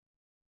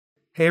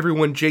Hey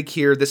everyone, Jake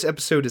here. This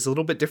episode is a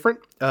little bit different.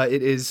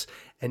 It is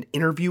an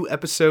interview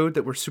episode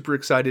that we're super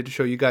excited to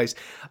show you guys.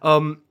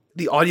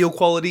 The audio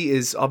quality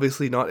is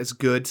obviously not as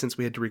good since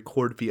we had to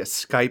record via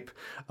Skype,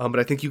 but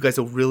I think you guys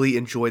will really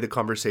enjoy the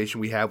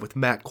conversation we have with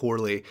Matt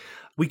Corley.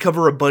 We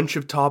cover a bunch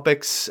of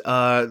topics,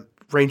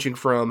 ranging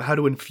from how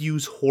to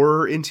infuse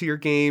horror into your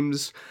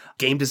games,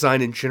 game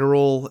design in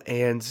general,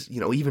 and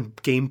even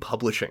game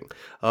publishing.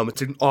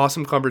 It's an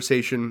awesome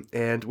conversation,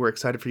 and we're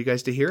excited for you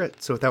guys to hear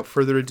it. So without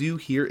further ado,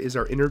 here is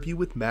our interview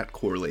with Matt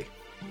Corley.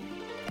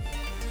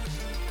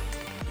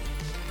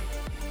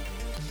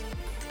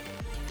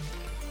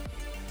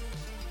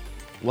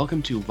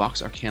 Welcome to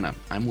Vox Arcana.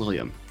 I'm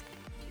William.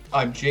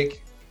 I'm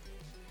Jake.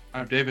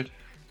 I'm David.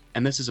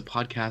 And this is a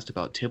podcast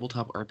about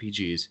tabletop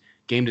RPGs,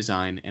 game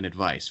design, and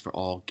advice for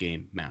all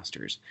game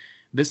masters.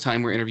 This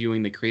time we're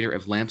interviewing the creator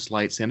of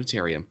Lamplight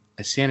Sanitarium,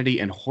 a sanity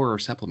and horror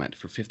supplement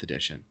for 5th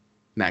edition,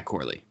 Matt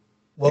Corley.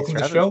 Welcome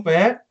to the show,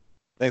 Matt.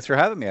 Thanks for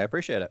having me. I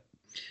appreciate it.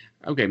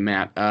 Okay,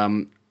 Matt,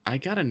 I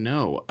gotta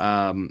know,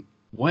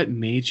 what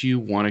made you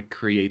want to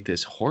create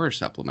this horror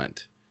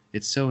supplement?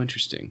 It's so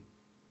interesting.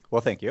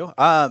 Well, thank you.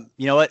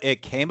 You know what?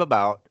 It came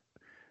about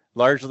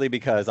largely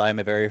because I'm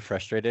a very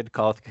frustrated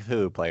Call of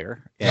Cthulhu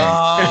player.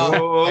 And,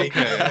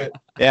 Okay.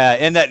 yeah,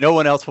 and that no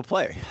one else will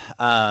play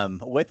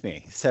with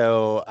me.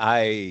 So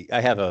I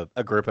have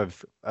a group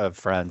of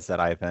friends that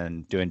I've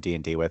been doing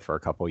D&D with for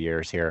a couple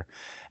years here.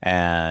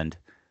 And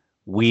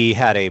we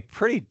had a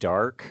pretty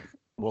dark,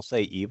 we'll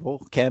say evil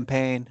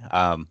campaign.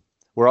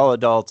 We're all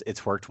adults.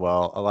 It's worked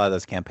well. A lot of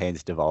those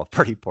campaigns developed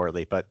pretty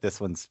poorly, but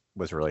this was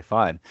really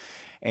fun.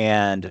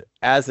 And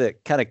as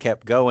it kind of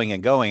kept going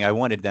and going, I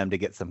wanted them to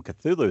get some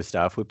Cthulhu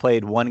stuff. We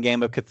played one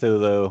game of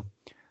Cthulhu.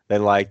 They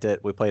liked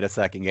it. We played a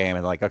second game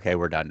and like, okay,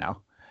 we're done now.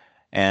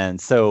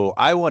 And so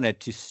I wanted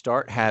to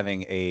start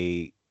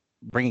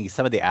bringing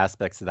some of the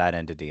aspects of that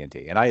into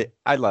D&D. And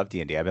I love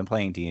D&D. I've been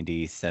playing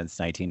D&D since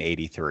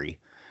 1983.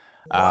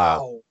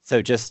 Wow.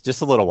 So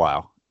just a little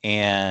while.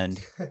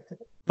 And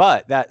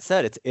but that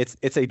said,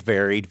 it's a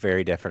very,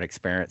 very different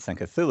experience than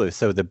Cthulhu.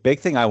 So the big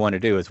thing I want to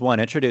do is, one,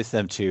 introduce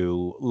them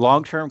to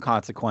long-term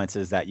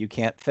consequences that you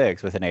can't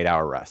fix with an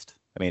 8-hour rest.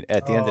 I mean,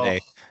 at the end of the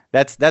day,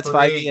 that's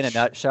 5e in a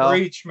nutshell.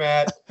 Preach,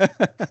 Matt.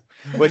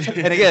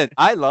 And again,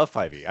 I love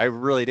 5e. I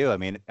really do. I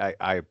mean,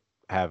 I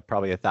have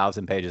probably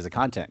 1,000 pages of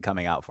content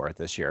coming out for it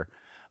this year.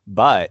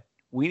 But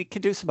we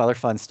can do some other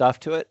fun stuff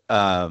to it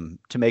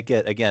to make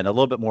it, again, a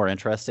little bit more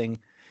interesting.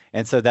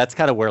 And so that's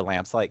kind of where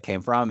Lamplight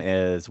came from,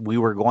 is we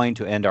were going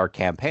to end our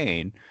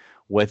campaign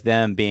with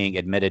them being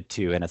admitted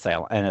to an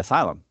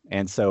asylum.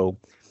 And so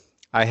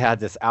I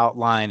had this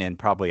outline in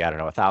probably,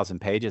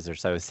 1,000 pages or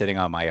so sitting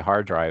on my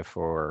hard drive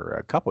for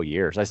a couple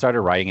years. I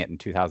started writing it in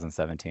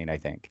 2017, I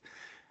think,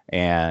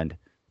 and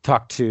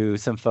talked to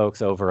some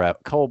folks over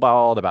at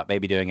Cobalt about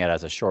maybe doing it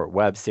as a short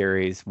web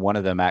series. One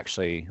of them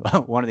actually,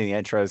 one of the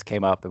intros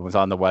came up and was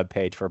on the web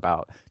page for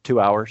about 2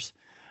 hours.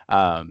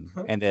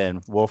 And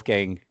then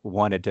Wolfgang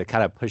wanted to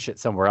kind of push it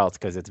somewhere else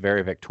because it's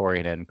very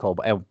Victorian and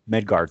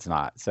Midgard's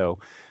not. So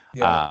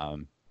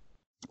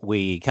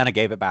we kind of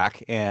gave it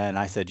back, and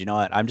I said, you know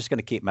what, I'm just going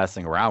to keep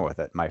messing around with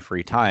it in my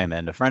free time.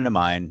 And a friend of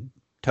mine,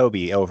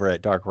 Toby, over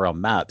at Dark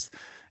Realm Maps,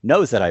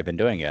 knows that I've been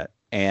doing it.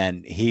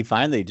 And he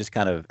finally just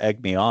kind of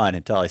egged me on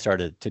until I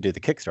started to do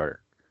the Kickstarter.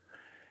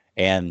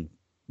 And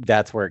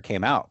that's where it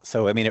came out.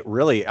 So, I mean,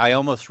 I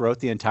almost wrote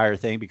the entire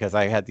thing because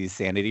I had these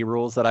sanity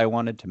rules that I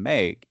wanted to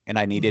make, and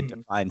I needed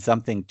to find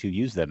something to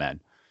use them in.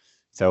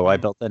 So I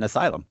built an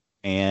asylum.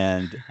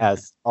 And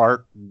as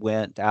art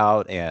went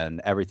out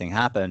and everything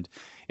happened,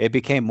 it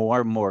became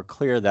more and more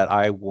clear that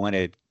I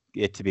wanted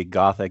it to be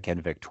Gothic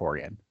and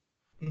Victorian.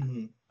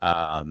 Mm-hmm.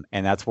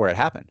 And that's where it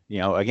happened.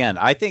 Again,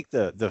 I think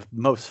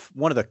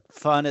one of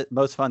the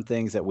most fun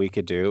things that we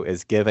could do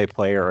is give a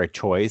player a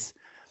choice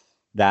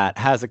that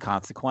has a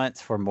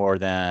consequence for more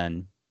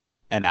than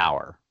an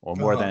hour or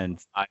more than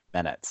 5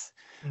 minutes.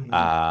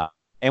 Mm-hmm.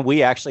 And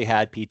we actually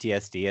had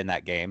PTSD in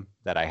that game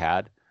that I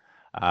had.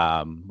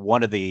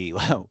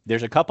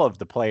 There's a couple of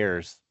the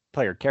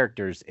player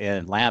characters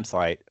in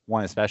Lamplight,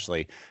 one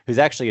especially, who's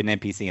actually an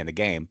NPC in the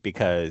game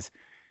because,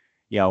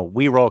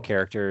 we roll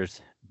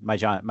characters.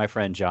 My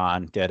friend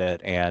John did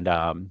it, and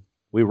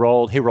he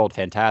rolled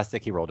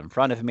fantastic. He rolled in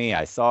front of me.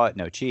 I saw it,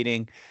 no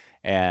cheating.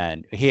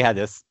 And he had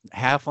this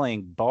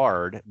halfling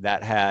bard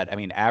that had,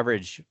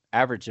 average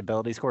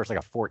ability score is like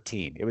a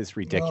 14. It was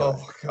ridiculous.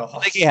 Oh, gosh. I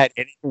think he had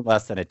anything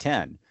less than a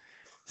 10.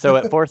 So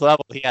at 4th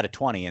level, he had a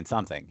 20 and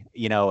something,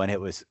 and it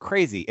was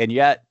crazy. And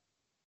yet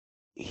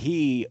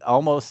he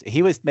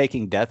was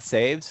making death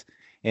saves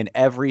in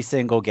every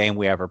single game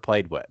we ever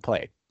played.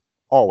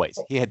 Always.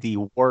 He had the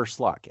worst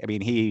luck. I mean,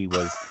 he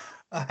was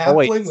a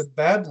halfling with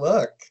bad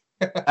luck.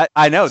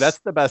 I know, that's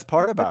the best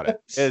part about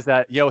it, is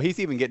that he's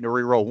even getting to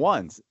reroll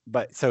ones,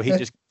 but so he'd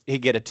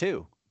get a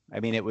 2. I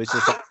mean, it was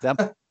just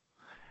simple.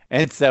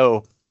 And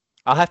so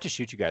I'll have to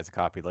shoot you guys a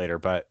copy later,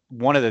 but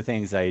one of the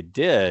things I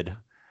did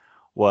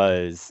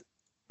was,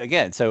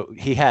 again, so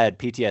he had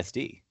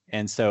PTSD,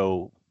 and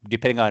so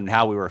depending on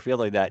how we were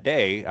feeling that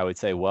day, I would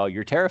say, well,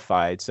 you're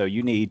terrified, so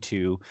you need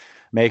to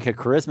make a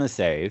charisma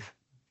save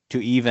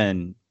to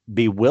even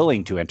be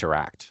willing to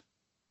interact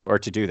or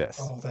to do this.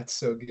 Oh, that's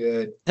so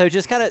good. So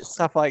just kind of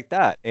stuff like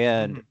that.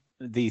 And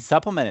the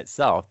supplement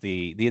itself,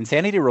 the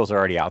insanity rules are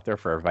already out there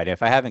for everybody.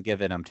 If I haven't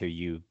given them to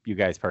you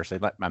guys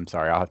personally, I'm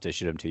sorry, I'll have to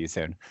shoot them to you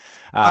soon.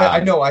 I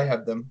know I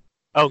have them.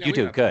 Oh, Yeah, you we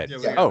do? have Good.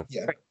 them.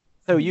 Yeah. Great.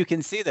 So you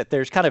can see that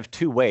there's kind of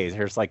two ways.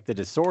 There's like the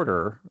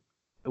disorder,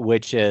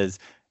 which is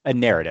a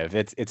narrative.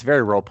 It's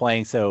very role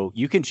playing. So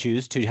you can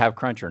choose to have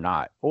crunch or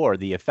not, or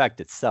the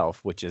effect itself,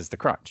 which is the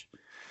crunch.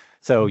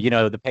 So,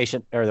 the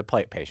patient or the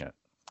patient.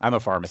 I'm a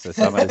pharmacist.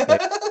 So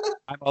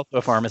I'm also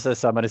a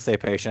pharmacist. So I'm going to say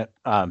patient.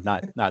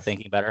 Not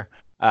thinking better.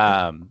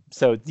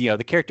 So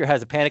the character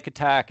has a panic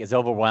attack, is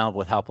overwhelmed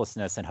with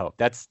helplessness and hope.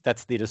 That's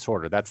the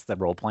disorder. That's the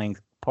role playing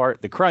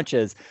part. The crunch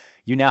is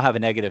you now have a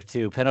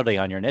 -2 penalty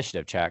on your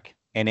initiative check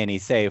and any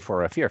save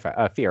for a fear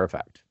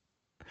effect.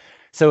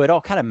 So it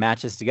all kind of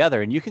matches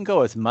together, and you can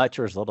go as much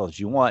or as little as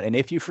you want. And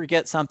if you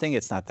forget something,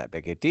 it's not that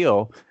big a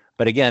deal.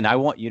 But again, I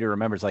want you to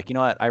remember, it's like, you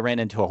know what? I ran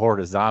into a horde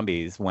of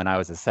zombies when I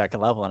was a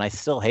 2nd level, and I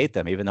still hate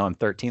them, even though I'm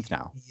 13th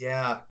now.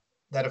 Yeah,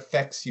 that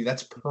affects you.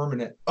 That's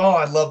permanent. Oh,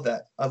 I love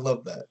that.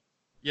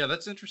 Yeah,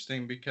 that's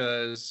interesting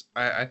because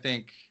I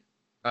think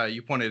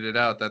you pointed it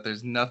out that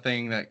there's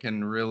nothing that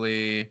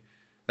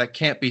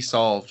can't be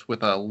solved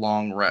with a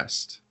long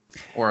rest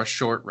or a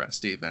short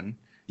rest even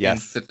in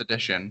 5th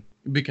edition,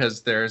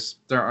 because there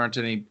aren't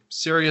any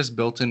serious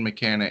built-in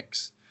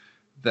mechanics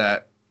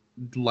that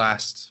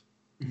last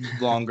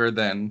longer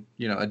than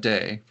a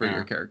day for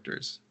your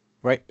characters.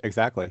 Right,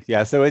 exactly.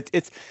 Yeah, so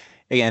it's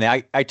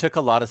again, I took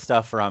a lot of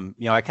stuff from,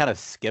 I kind of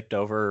skipped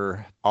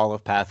over all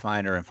of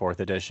Pathfinder and 4th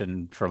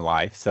edition from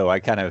life. So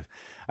I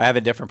have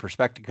a different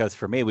perspective, because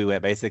for me, we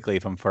went basically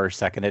from 1st,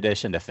 2nd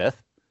edition to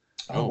 5th.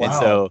 Oh, And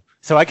wow.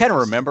 so I kind of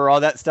remember all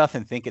that stuff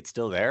and think it's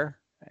still there,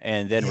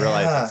 and then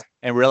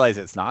realize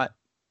it's not.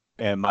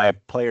 And my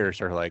players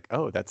are like,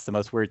 "Oh, that's the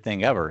most weird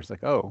thing ever." It's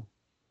like, "Oh,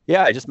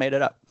 yeah, I just made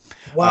it up."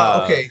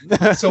 Wow. Okay.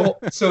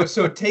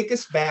 So take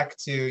us back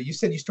to, you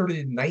said you started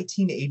in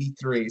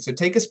 1983. So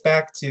take us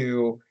back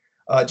to,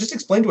 just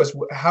explain to us,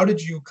 how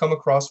did you come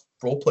across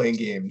role-playing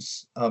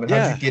games, and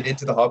how did you get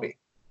into the hobby?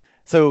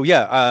 So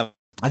I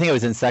think it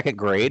was in 2nd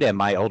grade, and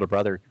my older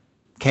brother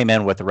came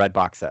in with the red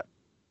box set.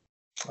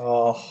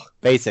 Oh,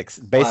 Basic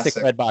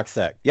classic. red box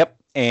set. Yep.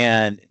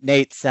 And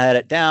Nate sat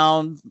it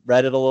down,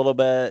 read it a little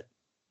bit.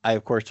 I,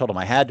 of course, told him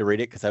I had to read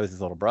it because I was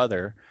his little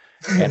brother.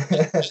 And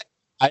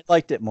I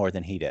liked it more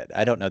than he did.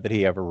 I don't know that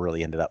he ever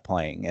really ended up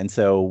playing. And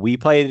so we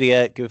played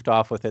it, goofed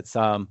off with it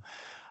some.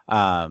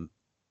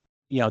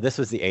 This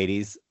was the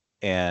 80s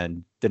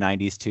and the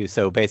 90s too.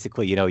 So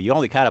basically, you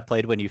only kind of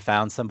played when you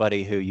found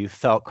somebody who you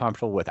felt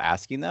comfortable with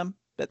asking them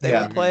that they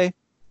would play.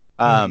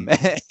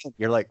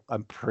 You're like,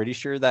 I'm pretty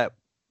sure that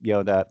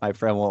that my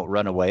friend won't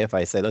run away if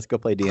I say, let's go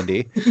play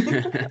D&D.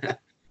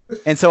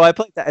 And so I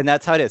played that, and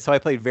that's how it is. So I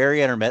played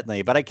very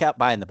intermittently, but I kept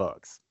buying the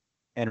books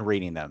and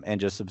reading them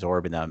and just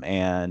absorbing them.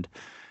 And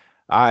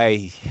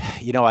I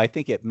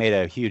think it made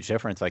a huge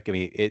difference. Like,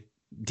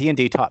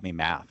 D&D taught me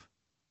math.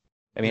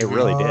 I mean, it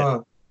really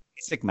did.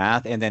 Basic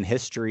math, and then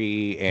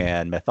history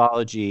and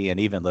mythology and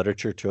even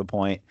literature to a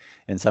point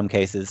in some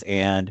cases.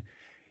 And,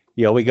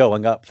 we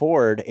going up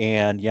forward,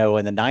 and,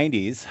 in the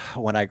 90s,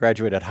 when I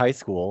graduated high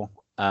school,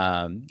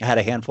 I had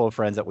a handful of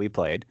friends that we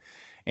played.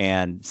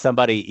 And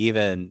somebody,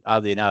 even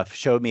oddly enough,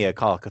 showed me a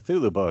Call of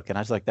Cthulhu book, and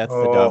I was like, "That's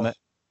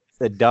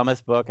the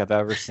dumbest book I've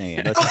ever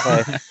seen."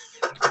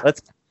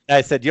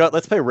 I said,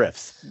 let's play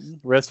Rifts.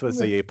 Rifts was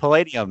the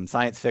Palladium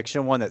science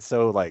fiction one that's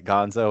so like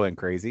gonzo and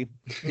crazy.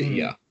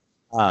 Yeah.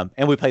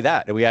 And we played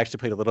that, and we actually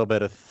played a little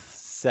bit of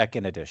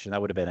 2nd edition.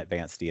 That would have been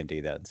advanced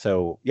D&D then.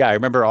 So yeah, I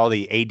remember all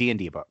the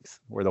AD&D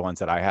books were the ones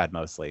that I had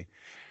mostly,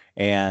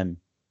 and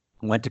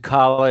went to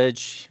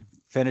college.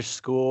 Finished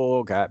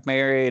school, got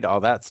married,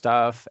 all that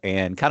stuff,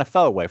 and kind of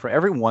fell away from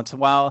every once in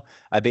a while.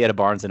 I'd be at a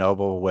Barnes and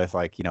Noble with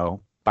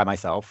by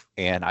myself,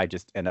 and I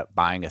just end up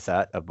buying a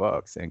set of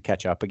books and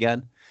catch up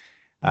again.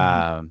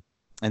 And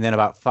then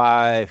about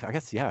 5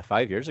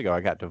 years ago, I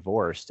got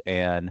divorced.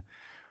 And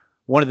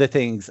one of the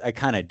things I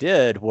kind of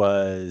did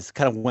was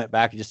kind of went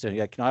back and just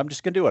I'm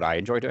just going to do what I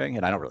enjoy doing,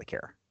 and I don't really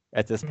care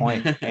at this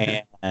point.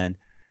 and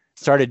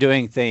started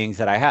doing things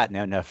that I hadn't.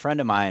 And a friend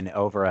of mine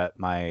over at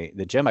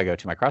the gym I go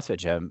to, my CrossFit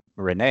gym,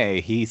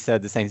 Renee, he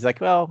said the same. He's like,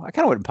 "Well, I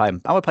kind of want to play.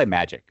 I want to play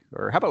Magic,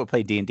 or how about we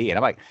play D&D?" And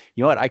I'm like,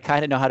 "You know what? I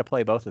kind of know how to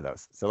play both of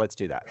those, so let's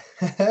do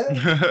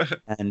that."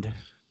 And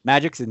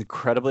Magic's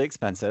incredibly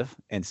expensive,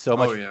 and so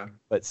much,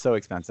 but so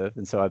expensive.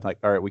 And so I'm like,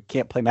 "All right, we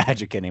can't play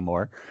Magic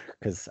anymore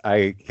because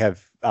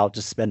I'll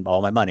just spend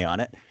all my money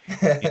on it."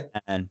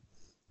 And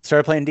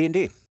started playing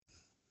D&D,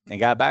 and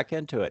got back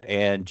into it,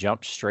 and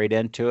jumped straight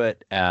into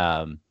it.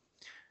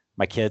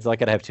 My kids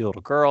like it. I have 2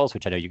 little girls,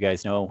 which I know you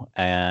guys know,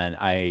 and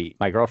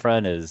my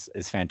girlfriend is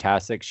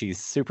fantastic. She's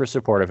super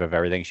supportive of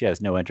everything. She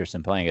has no interest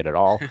in playing it at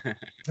all,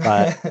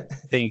 but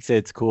thinks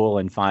it's cool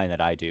and fine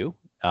that I do,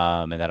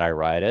 and that I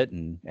ride it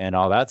and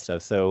all that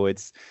stuff. So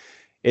it's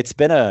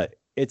been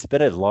it's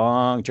been a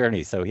long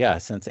journey. So yeah,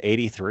 since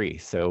 83.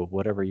 So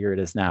whatever year it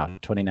is now,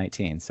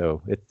 2019.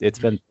 So it's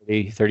been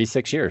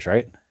 36 years,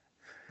 right?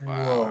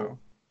 Whoa.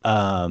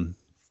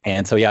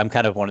 And so yeah, I'm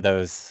kind of one of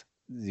those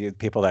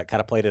people that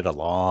kind of played it a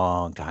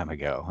long time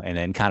ago and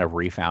then kind of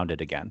refound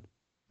it again.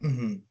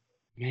 Mm-hmm.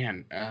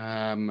 Man,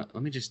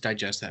 let me just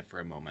digest that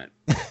for a moment.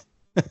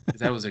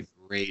 That was a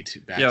great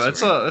backstory.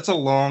 Yeah, that's a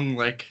long,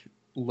 like,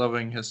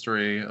 loving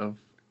history of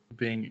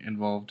being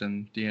involved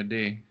in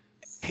D&D.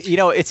 You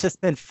know, it's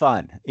just been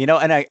fun. You know,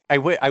 and I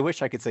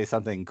wish I could say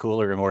something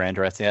cooler and more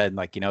interesting. And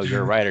like, you know,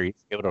 you're a writer, you're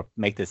able to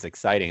make this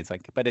exciting. It's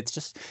like, but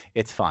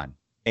it's fun.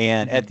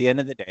 And at the end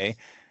of the day,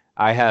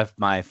 I have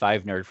my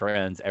 5 nerd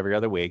friends every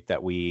other week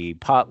that we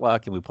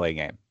potluck and we play a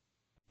game.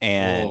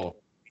 And Cool.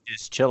 we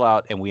just chill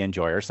out and we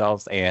enjoy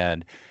ourselves.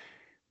 And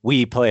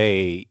we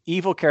play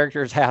evil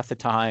characters half the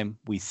time.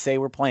 We say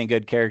we're playing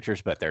good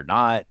characters, but they're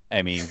not.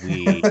 I mean,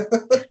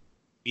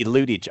 we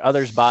loot each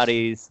other's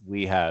bodies.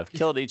 We have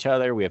killed each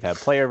other. We have had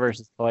player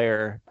versus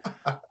player.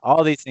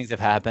 All these things have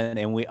happened,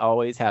 and we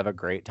always have a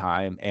great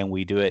time, and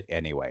we do it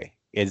anyway.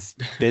 As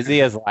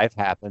busy as life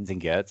happens and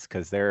gets,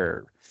 because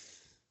let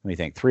me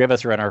think, 3 of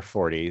us are in our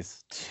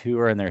 40s, 2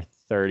 are in their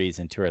 30s,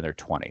 and 2 are in their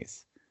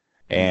 20s.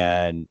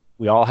 And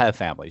we all have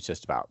families,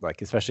 just about,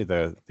 like, especially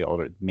the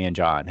older, me and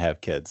John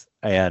have kids.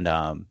 And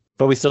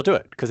but we still do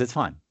it because it's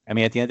fun. I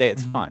mean, at the end of the day,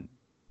 it's fun.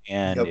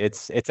 And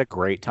it's a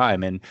great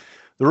time. And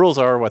the rules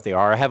are what they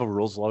are. I have a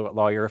rules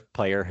lawyer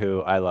player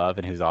who I love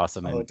and who's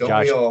awesome. And Don't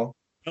Josh, we all?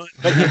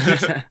 but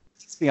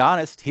let's be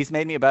honest, he's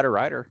made me a better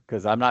writer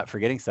because I'm not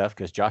forgetting stuff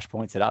because Josh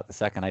points it out the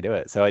second I do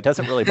it. So it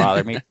doesn't really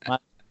bother me.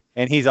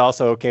 And he's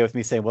also okay with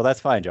me saying, well, that's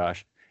fine,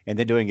 Josh. And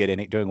then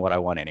doing what I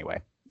want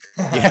anyway.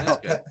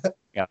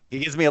 Yeah, he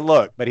gives me a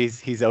look, but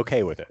he's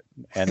okay with it.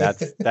 And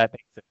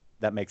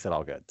that makes it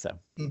all good.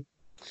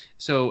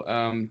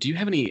 So do you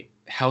have any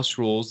house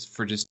rules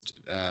for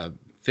just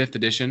 5th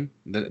edition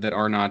that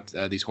are not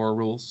these horror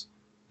rules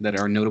that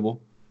are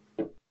notable?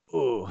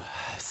 Ooh,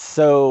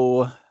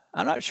 so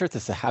I'm not sure if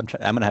this. I'm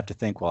going to have to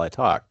think while I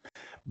talk,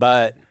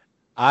 but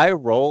I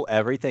roll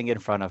everything in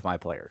front of my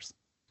players.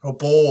 Oh,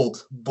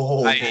 bold.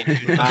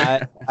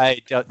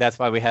 I don't, that's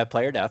why we have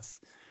player deaths,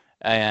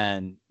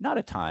 and not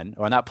a ton,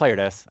 or not player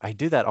deaths. I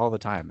do that all the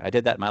time. I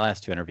did that in my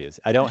last 2 interviews.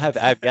 I've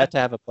yet to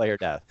have a player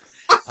death.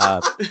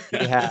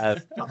 We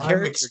have.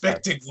 I'm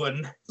expecting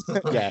one.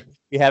 Yeah,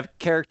 we have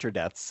character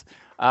deaths.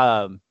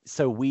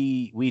 So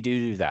we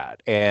do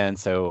that, and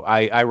so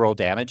I roll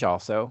damage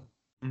also.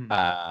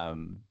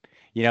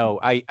 You know,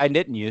 I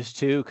didn't used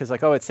to because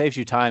like, it saves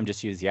you time,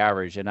 just use the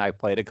average. And I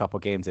played a couple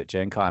games at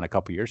Gen Con a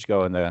couple years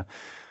ago, and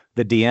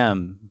the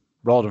DM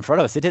rolled in front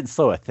of us. It didn't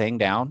slow a thing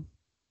down,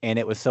 and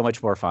it was so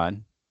much more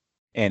fun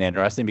and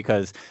interesting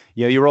because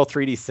you roll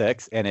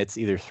 3d6 and it's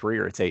either 3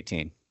 or it's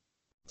 18.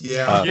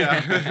 Yeah.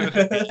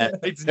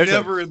 It's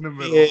never in the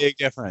middle. Big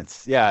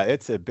difference. Yeah,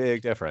 it's a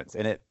big difference,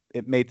 and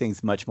it made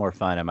things much more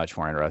fun and much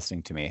more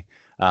interesting to me.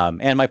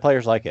 And my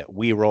players like it.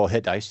 We roll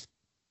hit dice.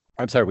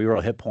 We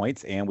roll hit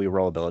points and we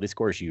roll ability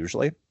scores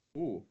usually.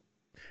 Ooh.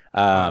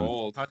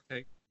 Hot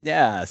take.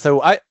 Yeah,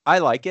 so I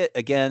like it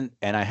again,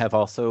 and I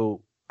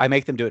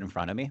make them do it in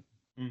front of me.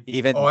 I'm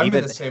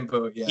in the same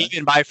boat. Yeah.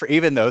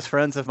 Even those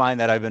friends of mine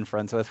that I've been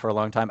friends with for a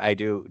long time, I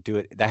do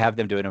it. I have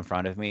them do it in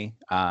front of me.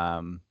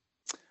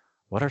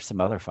 What are some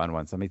other fun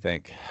ones? Let me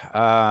think.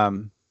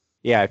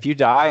 Yeah, if you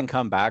die and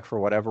come back for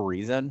whatever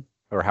reason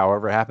or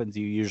however it happens,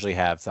 you usually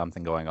have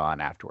something going on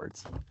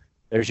afterwards.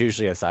 There's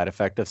usually a side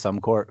effect of some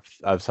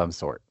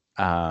sort.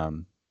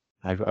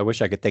 I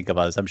wish I could think of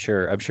others. I'm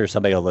sure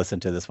somebody will listen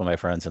to this, one of my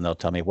friends, and they'll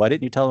tell me, why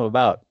didn't you tell them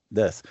about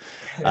this?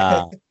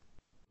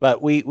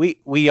 But we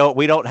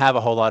don't have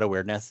a whole lot of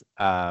weirdness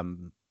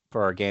for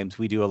our games.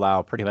 We do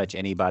allow pretty much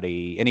any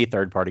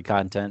third party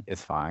content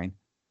is fine,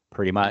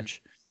 pretty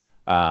much.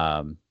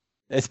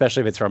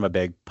 Especially if it's from a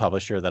big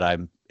publisher that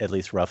I'm at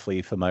least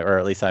roughly familiar, or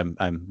at least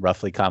I'm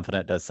roughly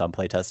confident does some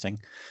play testing.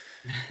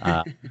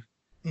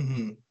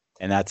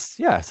 And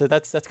so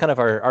that's kind of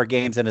our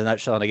games in a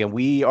nutshell. And again,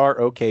 we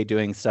are okay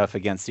doing stuff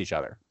against each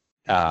other.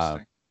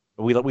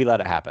 We let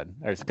it happen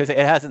because it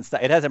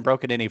hasn't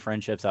broken any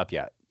friendships up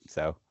yet.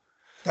 So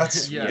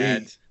that's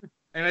sweet.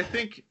 And I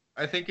think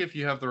if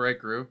you have the right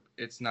group,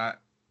 it's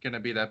not going to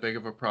be that big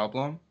of a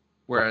problem.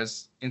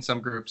 Whereas in some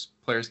groups,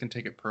 players can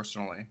take it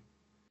personally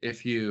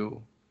if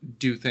you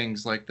do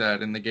things like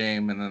that in the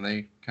game, and then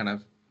they kind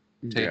of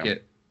take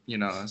it,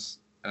 as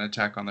an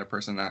attack on their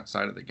person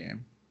outside of the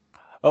game.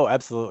 Oh,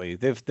 absolutely.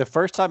 The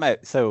first time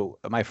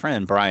my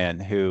friend Brian,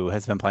 who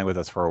has been playing with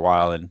us for a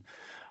while, and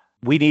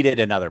we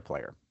needed another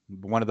player.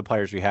 One of the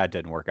players we had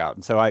didn't work out.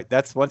 And so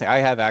that's one thing. I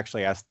have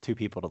actually asked 2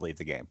 people to leave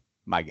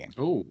my game.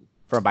 Oh.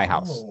 From my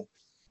house.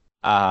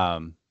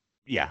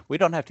 Yeah, we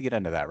don't have to get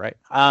into that, right?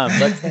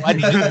 But I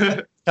needed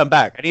to come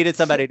back. I needed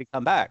somebody to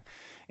come back.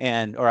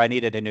 Or I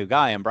needed a new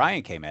guy, and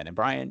Brian came in. And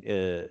Brian,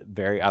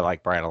 I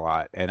like Brian a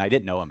lot. And I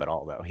didn't know him at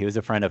all, though. He was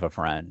a friend of a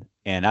friend.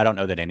 And I don't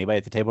know that anybody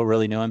at the table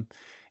really knew him.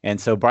 And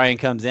so Brian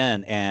comes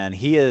in, and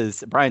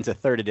Brian's a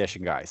 3rd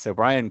edition guy. So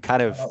Brian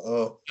kind of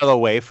Uh-oh. fell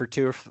away for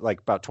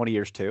about 20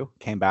 years too.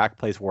 Came back,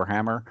 plays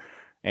Warhammer,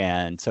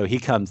 and so he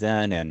comes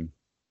in and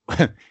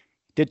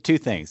did 2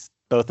 things,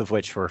 both of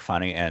which were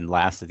funny and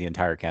lasted the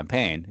entire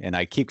campaign. And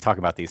I keep talking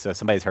about these, so if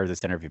somebody's heard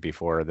this interview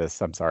before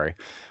this, I'm sorry.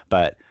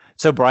 But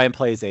so Brian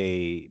played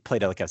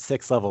like a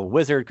 6th level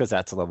wizard, because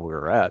that's the level we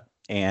were at.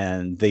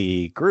 And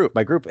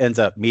my group ends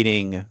up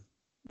meeting.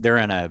 They're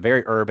in a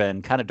very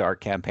urban, kind of dark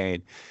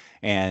campaign,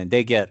 and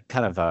they get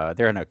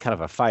they're in a kind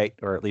of a fight,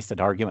 or at least an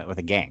argument with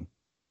a gang.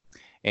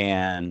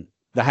 And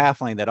the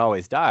halfling that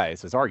always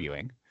dies was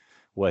arguing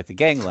with the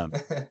gang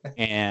member,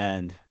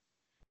 and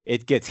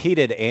it gets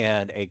heated,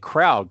 and a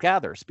crowd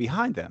gathers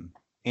behind them.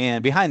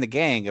 And behind the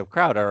gang of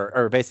crowd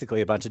are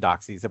basically a bunch of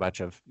doxies, a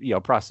bunch of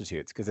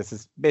prostitutes, because this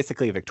is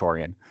basically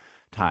Victorian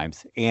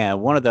times.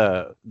 And one of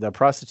the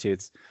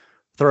prostitutes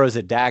throws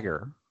a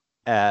dagger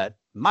at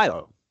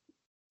Milo.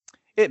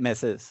 It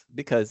misses,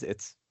 because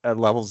it's a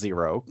level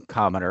 0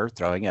 commoner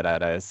throwing it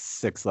at a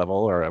 6th level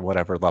or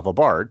whatever level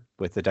bard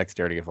with the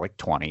dexterity of like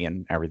 20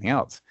 and everything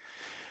else.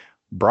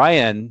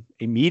 Brian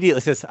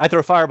immediately says, "I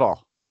throw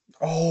fireball."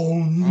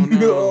 Oh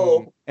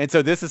no. And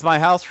so this is my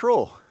house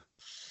rule.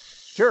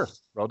 Sure,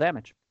 roll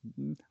damage.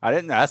 I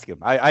didn't ask him.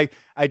 I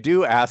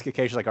do ask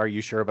occasionally, like, "Are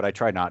you sure?" But I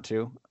try not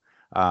to.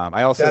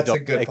 I also That's a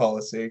good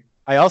policy.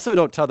 I also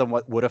don't tell them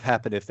what would have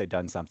happened if they'd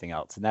done something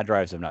else, and that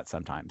drives them nuts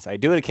sometimes. I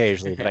do it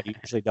occasionally, but I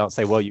usually don't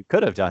say, "Well, you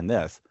could have done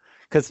this,"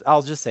 because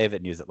I'll just save it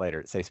and use it later.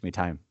 It saves me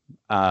time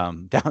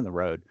down the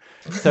road.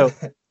 So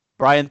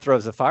Brian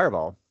throws a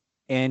fireball,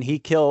 and he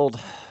killed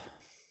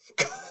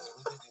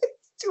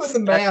doing the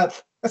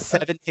math.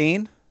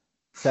 17.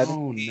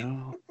 Oh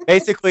no!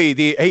 Basically,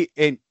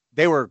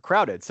 they were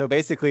crowded, so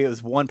basically it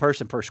was 1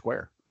 person per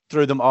square.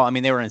 Threw them all. I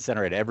mean, they were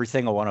incinerated, every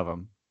single one of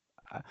them.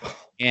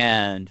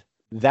 And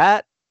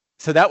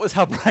so that was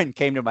how Brian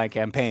came to my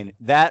campaign.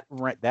 That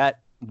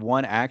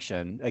one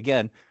action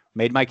again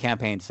made my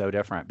campaign so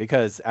different,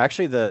 because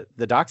actually the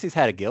Doxies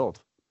had a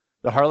guild,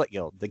 the Harlot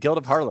Guild, the Guild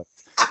of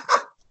Harlots.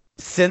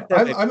 Sent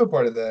them. I'm a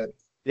part of that.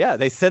 Yeah,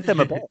 they sent them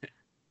a bill.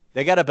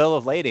 They got a bill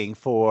of lading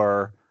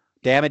for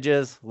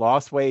damages,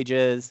 lost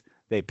wages.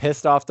 They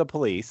pissed off the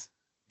police,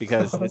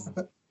 because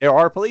there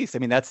are police. I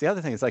mean, that's the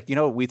other thing. It's like,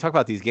 we talk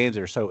about these games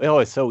that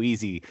are it's so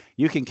easy.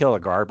 You can kill a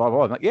guard, blah, blah,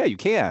 blah. I'm like, yeah, you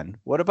can.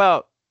 What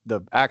about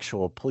the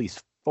actual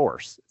police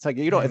force? It's like,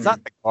 it's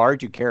not the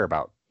guard you care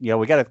about.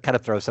 We got to kind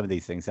of throw some of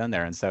these things in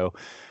there. And so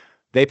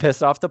they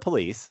pissed off the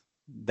police.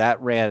 That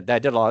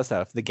did a lot of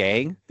stuff. The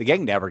gang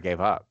never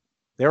gave up.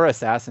 There were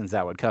assassins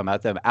that would come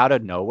at them out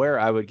of nowhere.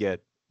 I would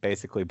get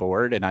basically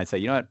bored, and I'd say,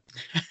 "You know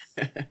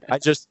what? I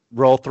just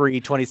roll 3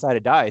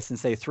 20-sided dice and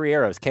say 3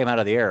 arrows came out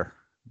of the air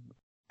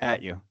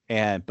at you,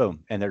 and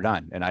boom, and they're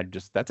done." And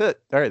that's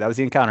it. All right, that was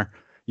the encounter.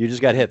 You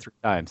just got hit 3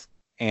 times.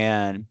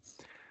 And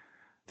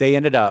they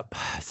ended up,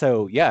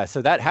 so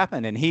that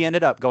happened, and he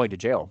ended up going to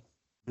jail.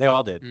 They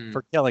all did,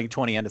 for killing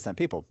 20 innocent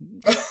people.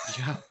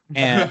 Yeah.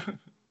 And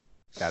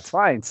that's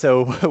fine.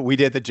 So we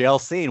did the jail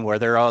scene where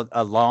they're on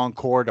a long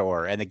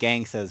corridor, and the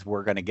gang says,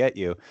 "We're going to get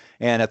you."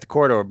 And at the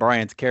corridor,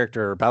 Brian's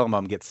character,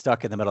 Bellamum, gets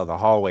stuck in the middle of the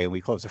hallway, and we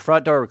close the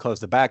front door, we close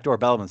the back door,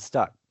 Bellamum's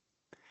stuck.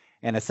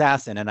 An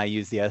assassin, and I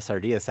use the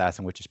SRD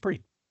assassin, which is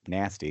pretty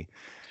nasty,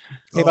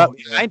 came up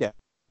behind him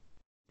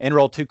and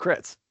rolled 2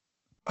 crits.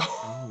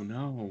 Oh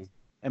no!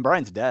 And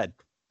Brian's dead.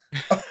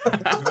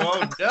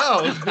 Oh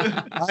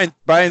no!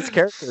 Brian's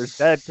character is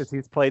dead because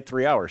he's played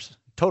 3 hours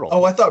total.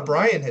 Oh, I thought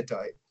Brian had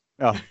died.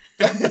 Oh.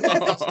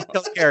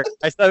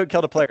 I still haven't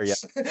killed a player yet.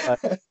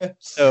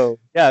 So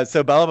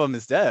Bellamum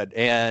is dead,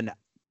 and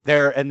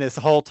this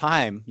whole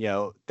time,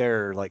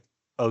 they're like,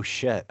 "Oh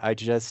shit, I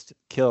just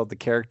killed the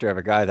character of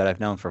a guy that I've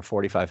known for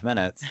 45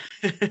 minutes."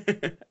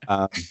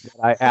 I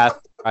have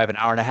an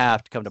hour and a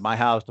half to come to my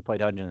house to play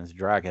Dungeons and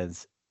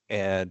Dragons,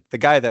 and the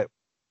guy that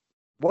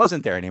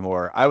wasn't there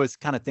anymore, I was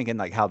kind of thinking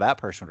like how that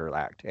person would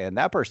react, and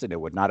that person, it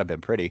would not have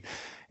been pretty.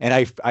 And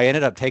I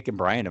ended up taking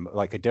Brian to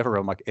like a different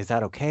room. Like, "Is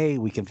that okay?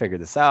 We can figure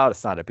this out.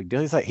 It's not a big deal."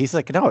 He's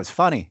like, "No, it's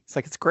funny." It's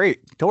like, "It's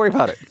great. Don't worry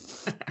about it."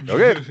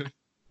 Okay.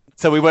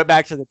 So we went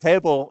back to the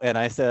table, and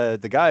I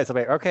said, the guys, I'm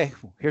like, "Okay,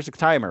 here's a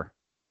timer.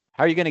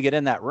 How are you going to get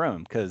in that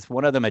room?" Because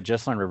one of them had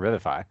just learned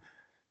Revivify.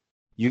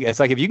 It's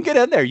like, if you can get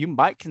in there, you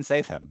can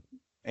save him.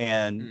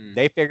 And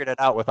they figured it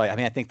out with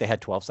I think they had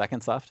 12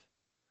 seconds left.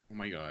 Oh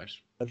my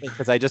gosh.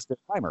 Because I just did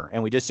a timer,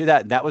 and we just do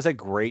that. And that was a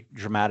great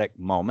dramatic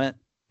moment.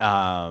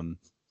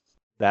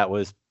 That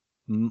was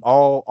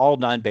all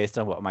done based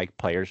on what my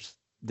players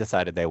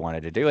decided they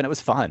wanted to do. And it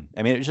was fun.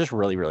 I mean, it was just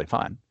really, really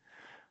fun.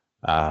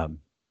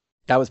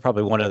 That was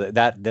probably one of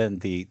then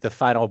the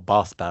final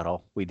boss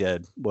battle we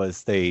did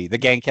was the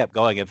gang kept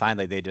going, and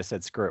finally they just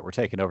said, "Screw it, we're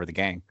taking over the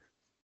gang."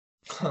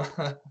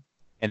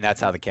 And that's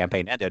how the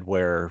campaign ended,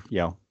 where,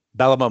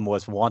 Bellamum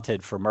was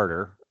wanted for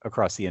murder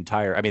across the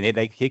entire. I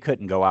mean, he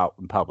couldn't go out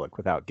in public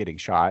without getting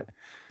shot.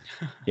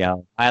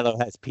 Milo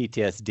has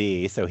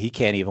PTSD, so he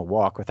can't even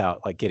walk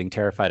without getting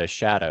terrified of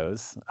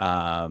shadows.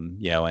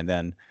 And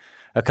then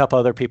A couple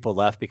other people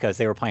left because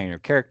they were playing your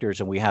characters,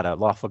 and we had a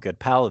lawful good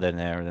paladin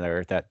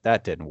there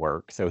that didn't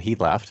work. So he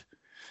left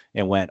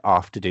and went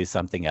off to do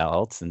something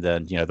else. And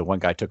then, the one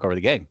guy took over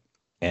the game,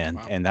 and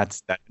Wow. and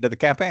that's that ended the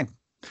campaign.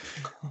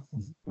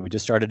 We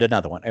just started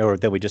another one, or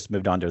then we just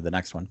moved on to the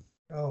next one.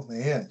 Oh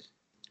man.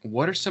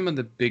 What are some of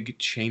the big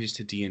changes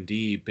to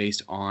D&D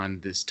based on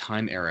this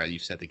time era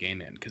you've set the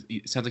game in? Because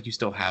it sounds like you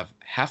still have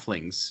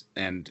halflings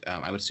and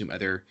I would assume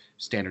other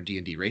standard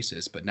D&D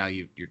races, but now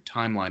your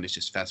timeline is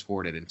just fast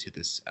forwarded into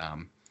this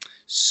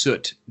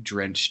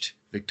soot-drenched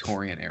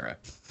Victorian era.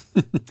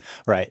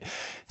 Right.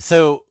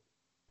 So,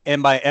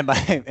 in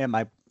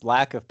my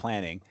lack of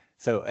planning,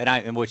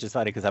 and which is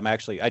funny because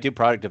I do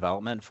product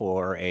development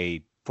for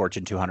a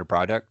Fortune 200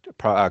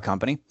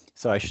 company,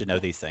 so I should know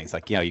these things.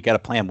 Like, you got to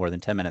plan more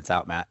than 10 minutes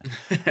out, Matt.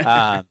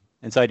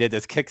 And so I did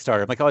this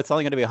Kickstarter. I'm like, oh, it's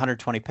only going to be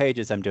 120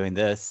 pages. I'm doing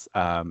this.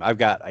 I've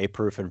got a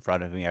proof in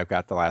front of me. I've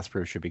got the last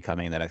proof should be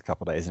coming in the next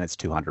couple of days, and it's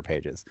 200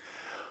 pages.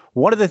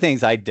 One of the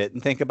things I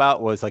didn't think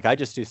about was like I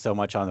just do so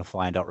much on the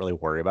fly and don't really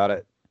worry about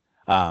it.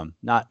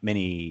 Not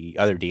many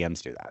other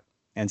DMs do that.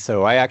 And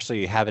so I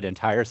actually have an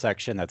entire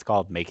section that's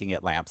called Making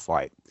It Lamps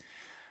Light.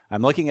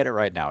 I'm looking at it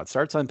right now. It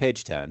starts on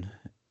page 10.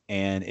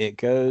 And it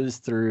goes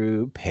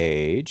through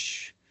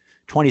page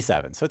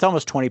 27. So it's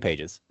almost 20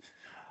 pages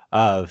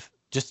of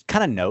just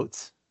kind of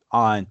notes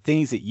on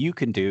things that you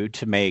can do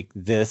to make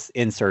this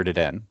inserted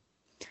in.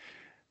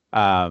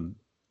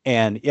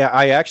 And yeah,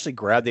 I actually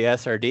grabbed the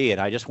SRD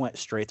and I just went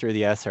straight through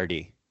the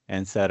SRD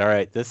and said, all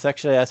right, this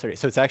section of SRD.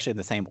 So it's actually in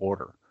the same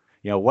order.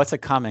 What's a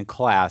common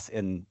class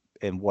in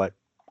what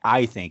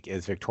I think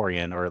is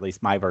Victorian, or at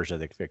least my version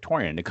of the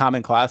Victorian? The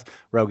common class,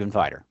 rogue and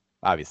fighter,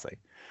 obviously.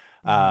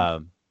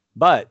 Mm-hmm.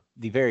 But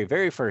the very,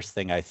 very first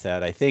thing I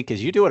said, I think,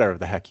 is you do whatever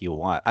the heck you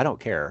want. I don't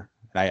care.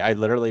 I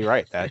literally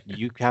write that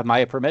you have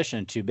my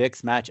permission to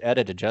mix, match,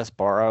 edit, adjust,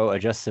 borrow,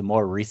 adjust some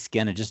more,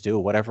 reskin, and just do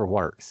whatever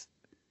works.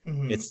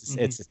 Mm-hmm.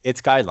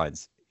 It's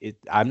guidelines.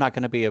 I'm not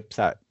going to be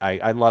upset.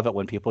 I love it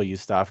when people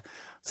use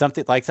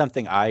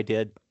something I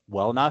did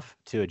well enough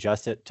to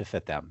adjust it to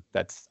fit them.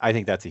 I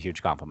think that's a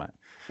huge compliment.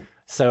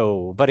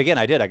 So, but again,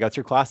 I go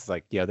through classes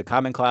like, the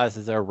common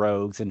classes are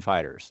rogues and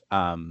fighters.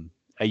 A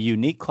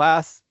unique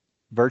class,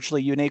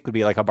 virtually unique, would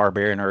be like a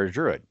barbarian or a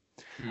druid.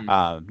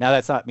 Now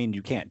that's not mean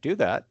you can't do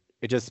that.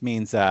 It just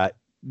means that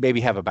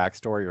maybe have a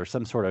backstory or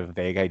some sort of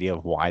vague idea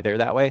of why they're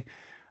that way.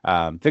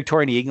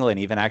 Victorian England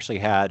even actually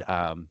had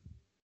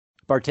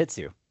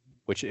Bartitsu,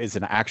 which is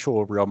an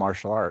actual real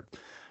martial art.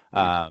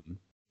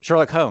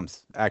 Sherlock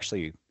Holmes,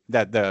 actually,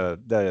 that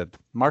the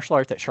martial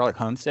art that Sherlock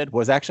Holmes did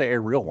was actually a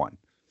real one.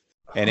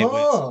 And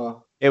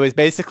it was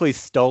basically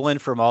stolen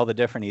from all the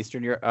different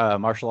Eastern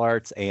martial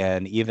arts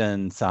and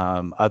even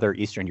some other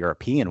Eastern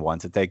European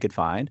ones that they could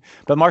find.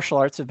 But martial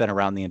arts have been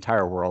around the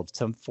entire world,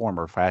 some form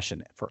or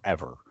fashion,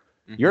 forever.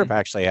 Mm-hmm. Europe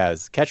actually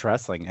has catch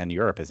wrestling, and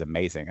Europe is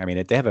amazing. I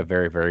mean, they have a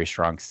very, very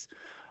strong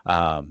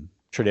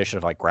tradition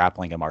of like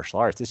grappling and martial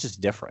arts. It's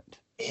just different.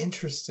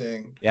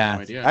 Interesting.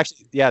 Yeah, no,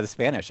 actually, the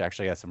Spanish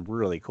actually has some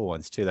really cool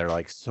ones too. They're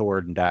like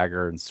sword and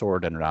dagger and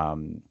sword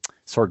and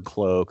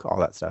cloak, all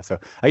that stuff. So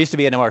I used to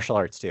be into martial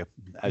arts too.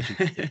 But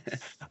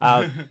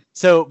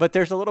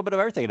there's a little bit of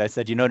everything. And I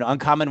said, an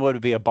uncommon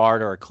would be a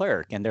bard or a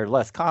cleric, and they're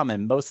less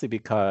common mostly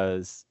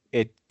because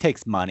it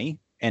takes money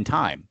and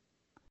time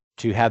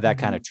to have that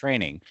kind of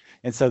training,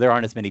 and so there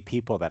aren't as many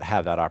people that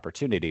have that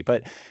opportunity.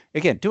 But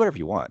again, do whatever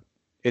you want.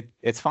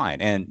 It's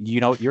fine. And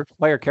your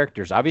player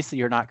characters, obviously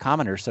you're not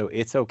commoners, so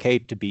it's okay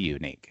to be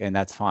unique, and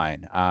that's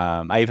fine.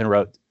 I even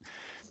wrote,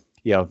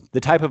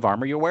 the type of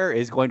armor you wear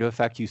is going to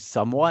affect you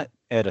somewhat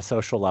at a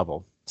social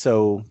level.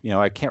 So,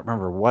 I can't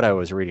remember what I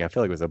was reading. I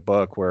feel like it was a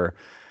book where,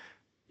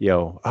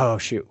 oh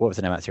shoot, what was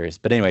the name of that series?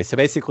 But anyway, so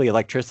basically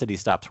electricity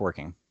stops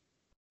working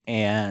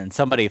and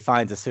somebody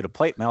finds a suit of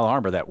plate mail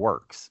armor that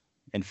works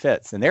and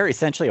fits, and they're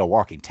essentially a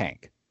walking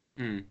tank.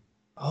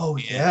 Oh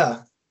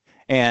yeah.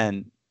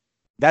 And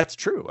that's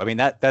true. I mean,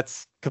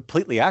 that's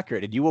completely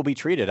accurate, and you will be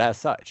treated as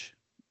such.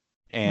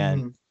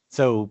 And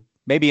so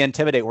maybe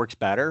intimidate works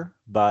better,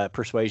 but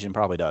persuasion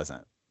probably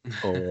doesn't.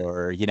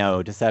 Or,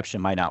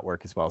 deception might not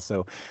work as well.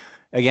 So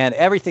again,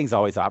 everything's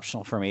always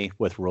optional for me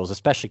with rules,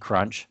 especially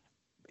crunch.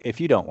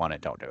 If you don't want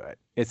it, don't do it.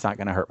 It's not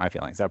going to hurt my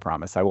feelings. I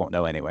promise. I won't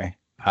know anyway.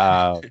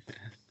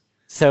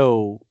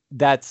 So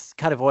that's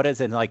kind of what it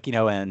is. And like,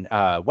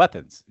 and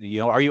weapons,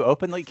 are you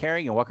openly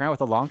carrying and walking around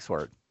with a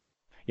longsword?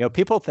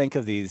 People think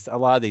of a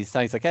lot of these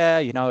things like,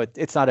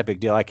 it's not a big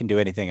deal. I can do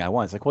anything I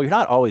want. It's like, well, you're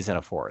not always in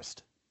a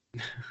forest.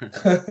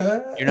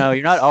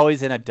 You're not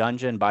always in a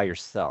dungeon by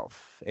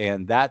yourself.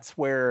 And that's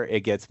where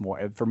it gets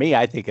more, for me,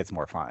 I think it's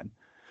more fun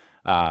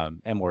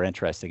and more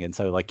interesting. And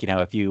so like,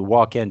 if you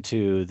walk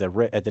into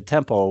the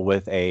temple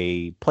with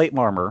a plate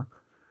armor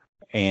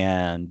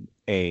and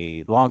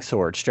a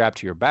longsword strapped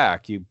to your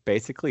back, you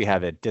basically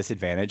have a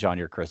disadvantage on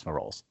your charisma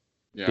rolls.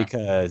 Yeah.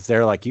 Because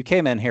they're like, you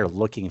came in here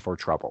looking for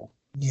trouble.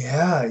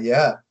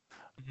 Yeah.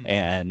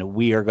 And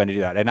we are going to do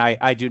that. And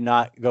I do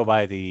not go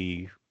by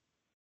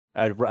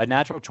a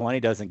natural 20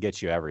 doesn't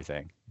get you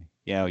everything.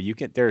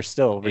 There's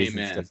still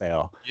reasons to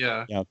fail.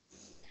 Yeah.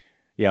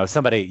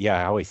 somebody,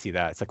 I always see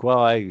that. It's like,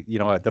 well,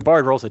 the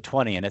bard rolls a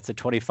 20 and it's a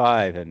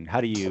 25, and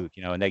how do you,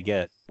 and they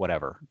get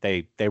whatever.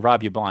 They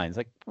rob you blind. It's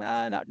like,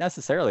 not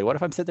necessarily. What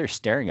if I'm sitting there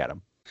staring at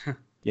them?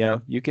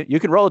 You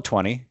can roll a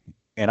 20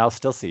 and I'll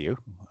still see you.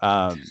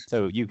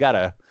 So you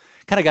gotta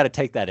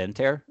take that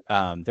into there.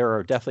 There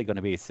are definitely going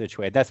to be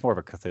situations. That's more of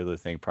a Cthulhu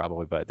thing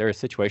probably, but there are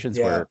situations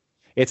where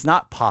it's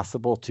not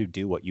possible to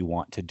do what you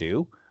want to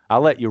do.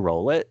 I'll let you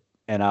roll it.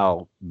 And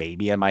I'll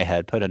maybe in my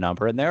head put a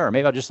number in there, or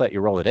maybe I'll just let you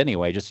roll it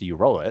anyway, just so you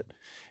roll it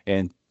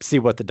and see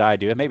what the die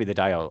do. And maybe the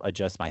die will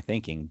adjust my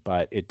thinking,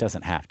 but it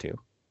doesn't have to.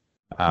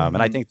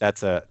 And I think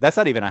that's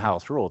not even a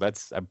house rule.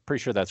 I'm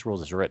pretty sure that's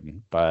rules as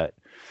written, but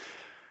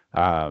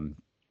that's one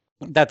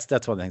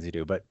of the things you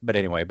do. But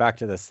anyway, back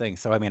to this thing.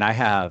 So I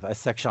have a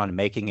section on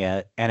making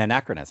it an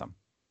anachronism.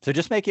 So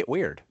just make it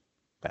weird.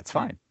 That's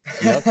fine.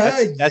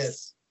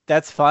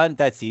 That's fun.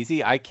 That's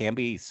easy. I can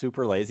be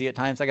super lazy at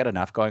times. I got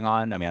enough going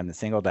on. I'm a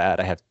single dad.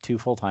 I have 2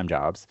 full-time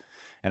jobs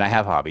and I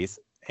have hobbies.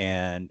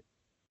 And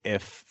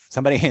if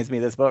somebody hands me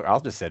this book, I'll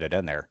just sit it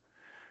in there.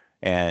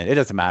 And it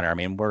doesn't matter.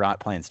 We're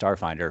not playing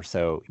Starfinder.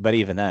 So, but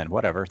even then,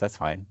 whatever, that's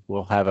fine.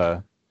 We'll have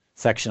a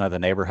section of the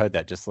neighborhood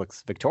that just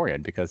looks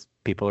Victorian because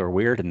people are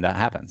weird and that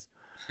happens.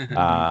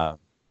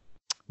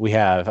 We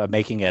have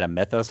making it a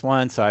mythos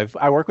one. So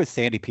I work with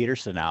Sandy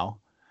Peterson now.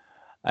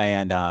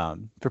 And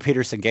for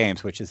Peterson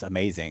Games, which is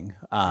amazing.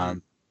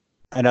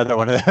 Another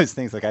one of those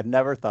things, like I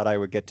never thought I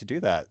would get to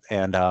do that.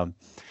 And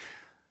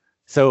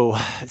so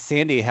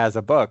Sandy has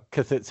a book.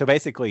 So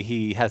basically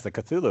he has the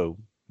Cthulhu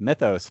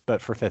mythos,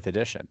 but for 5th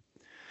edition.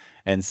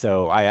 And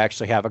so I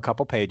actually have a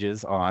couple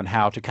pages on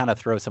how to kind of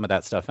throw some of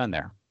that stuff in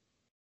there.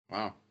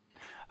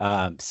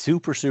 Wow.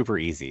 Super, super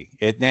easy.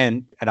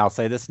 And I'll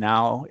say this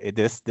now,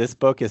 this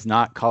book is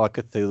not Call of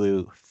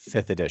Cthulhu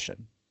 5th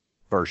edition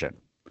version.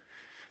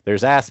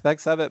 There's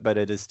aspects of it, but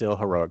it is still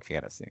heroic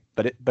fantasy.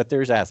 But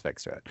there's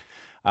aspects to it.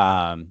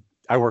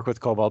 I work with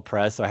Kobold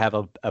Press, so I have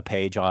a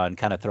page on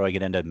kind of throwing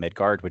it into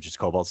Midgard, which is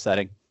Kobold's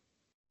setting.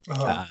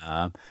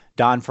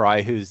 Don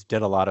Fry, who's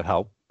did a lot of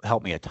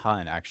helped me a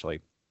ton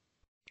actually,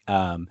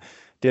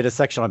 did a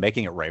section on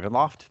making it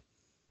Ravenloft.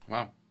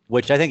 Wow.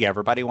 Which I think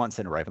everybody wants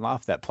in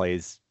Ravenloft that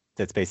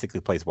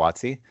basically plays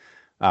WotC,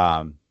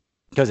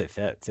 because it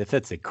fits. It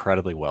fits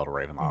incredibly well to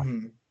Ravenloft.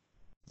 Mm-hmm.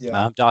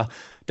 Yeah.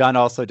 Don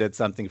also did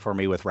something for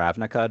me with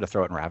Ravnica to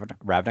throw it in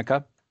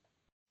Ravnica,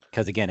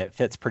 because again, it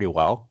fits pretty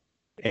well,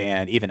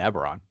 and even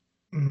Eberron.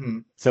 Mm-hmm.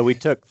 So we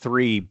took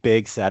 3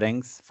 big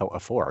settings,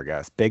 4, I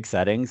guess, big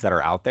settings that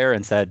are out there,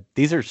 and said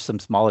these are some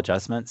small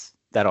adjustments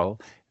that'll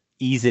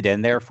ease it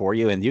in there for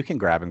you, and you can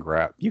grab.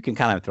 You can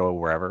kind of throw it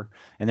wherever.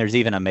 And there's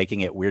even a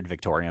making it weird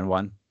Victorian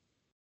one.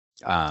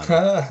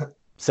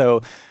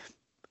 So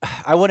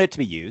I want it to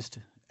be used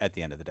at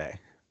the end of the day.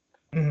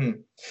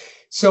 Mm-hmm.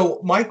 So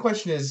my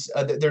question is,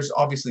 there's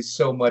obviously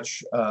so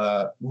much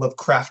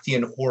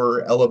Lovecraftian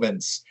horror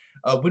elements.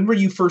 When were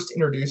you first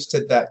introduced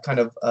to that kind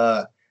of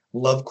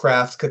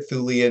Lovecraft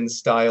Cthulian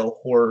style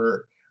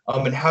horror?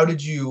 And how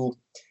did you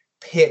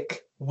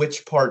pick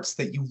which parts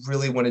that you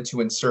really wanted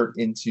to insert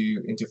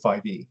into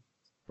 5e?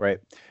 Right.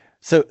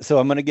 So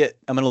I'm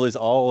gonna lose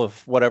all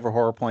of whatever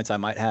horror points I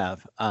might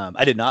have.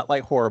 I did not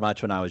like horror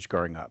much when I was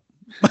growing up.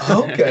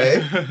 Okay.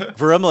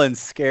 Gremlins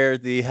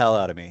scared the hell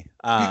out of me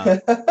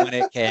when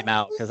it came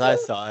out, because I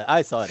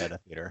saw it at a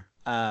theater.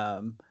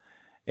 And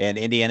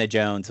Indiana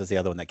Jones was the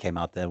other one that came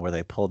out then, where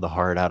they pulled the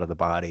heart out of the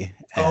body.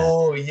 And,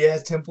 oh yeah,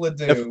 Temple of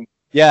Doom.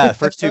 Yeah,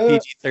 first 2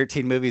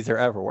 PG-13 movies there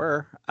ever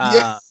were.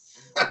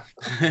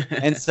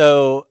 And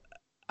so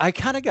I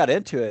kind of got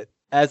into it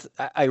as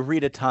I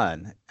read a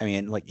ton.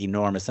 Like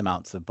enormous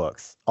amounts of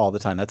books all the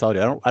time. That's all I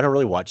do. I don't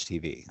really watch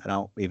TV. I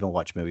don't even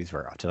watch movies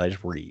very often. I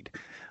just read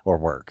or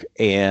work.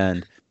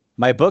 And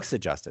my books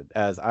adjusted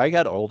as I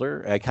got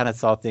older. I kind of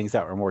saw things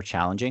that were more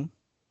challenging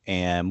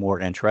and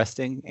more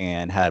interesting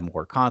and had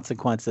more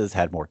consequences,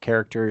 had more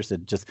characters,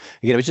 and just,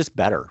 it was just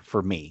better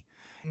for me.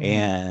 Mm-hmm.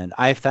 And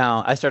I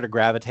started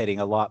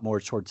gravitating a lot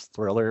more towards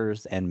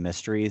thrillers and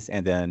mysteries.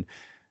 And then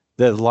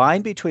the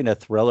line between a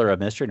thriller, a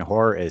mystery, and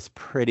horror is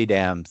pretty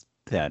damn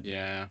thin.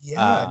 Yeah.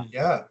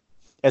 Yeah.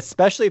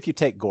 Especially if you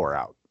take gore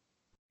out.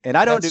 And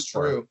I don't do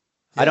true. Gore.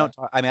 Yeah.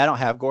 I don't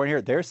have gore in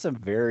here. There's some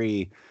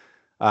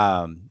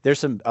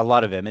a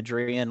lot of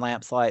imagery in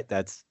Lamplight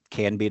that's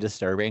can be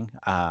disturbing.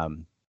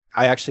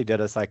 I actually did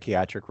a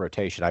psychiatric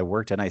rotation. I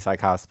worked in a psych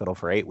hospital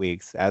for 8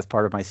 weeks as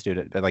part of my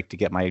student, to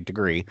get my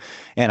degree.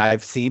 And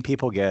I've seen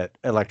people get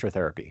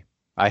electrotherapy.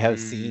 I have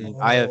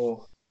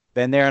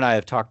been there, and I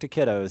have talked to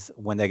kiddos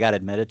when they got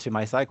admitted to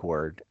my psych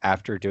ward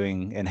after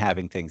doing and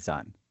having things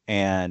done.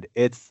 And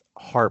it's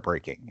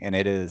heartbreaking and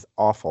it is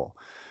awful.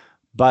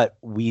 But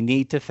we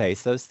need to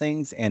face those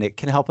things, and it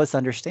can help us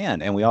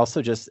understand. And we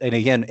also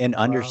in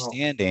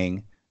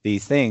understanding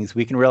these things,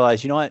 we can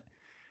realize, you know what?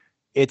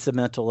 It's a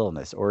mental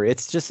illness, or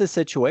it's just a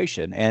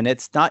situation, and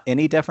it's not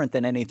any different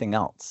than anything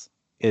else.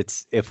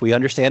 It's, if we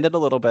understand it a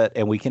little bit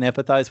and we can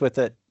empathize with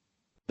it,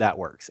 that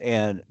works.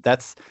 And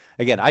that's,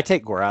 again, I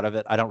take gore out of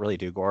it. I don't really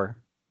do gore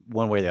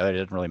one way or the other. It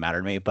doesn't really matter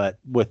to me. But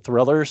with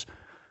thrillers,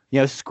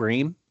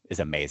 Scream is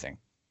amazing.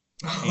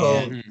 Oh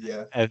And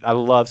yeah. I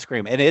love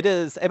Scream, and it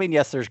is. I mean,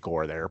 yes, there's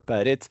gore there,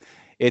 but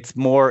it's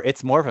more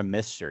of a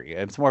mystery.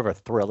 It's more of a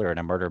thriller and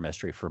a murder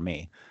mystery for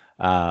me.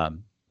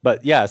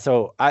 But yeah,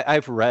 so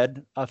I've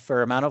read a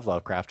fair amount of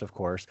Lovecraft, of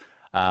course.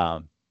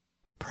 Um,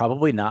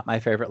 Probably not my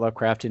favorite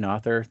Lovecraftian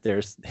author.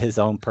 There's his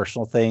own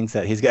personal things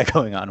that he's got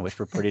going on, which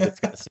were pretty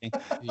disgusting,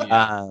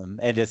 Yeah.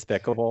 and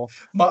despicable.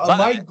 My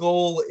But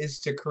goal is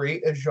to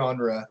create a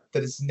genre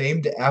that is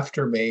named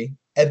after me,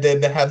 and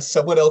then to have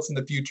someone else in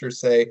the future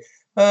say,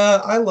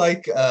 I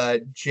like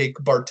Jake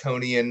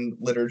Bartonian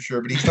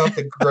literature, but he's not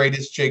the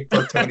greatest Jake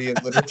Bartonian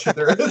literature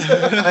there is.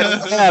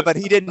 yeah, but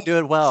he didn't do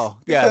it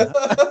well. Yeah.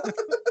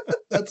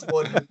 That's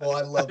wonderful.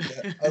 I love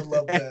that. I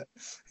love that.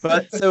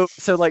 But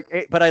so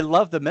like but I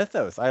love the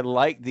mythos. I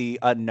like the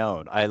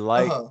unknown. I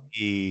like Uh-huh.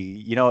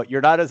 the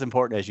you're not as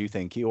important as you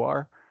think you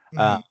are.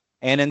 Uh, Mhm.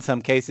 and in some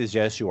cases,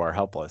 yes, you are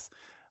helpless.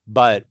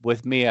 But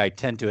with me, I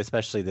tend to,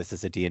 especially this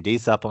is a D&D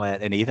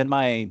supplement, and even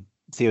my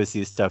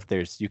COC stuff.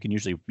 There's you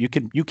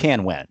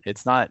can win.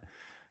 It's not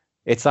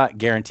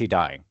guaranteed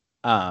dying.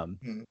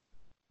 Mhm.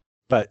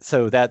 But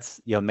so that's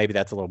maybe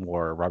that's a little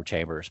more Rob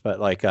Chambers, but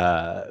like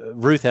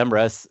Ruth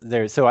Emrys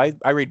there. So I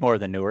read more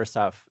of the newer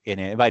stuff in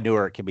it. By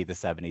newer, it can be the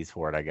 70s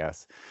for it, I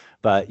guess.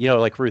 But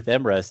like Ruth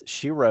Emrys,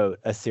 she wrote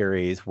a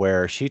series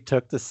where she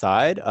took the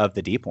side of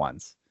the deep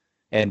ones,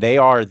 and they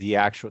are the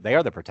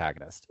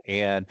protagonist,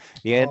 and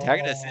the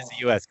antagonist is the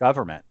U.S.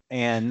 government.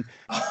 And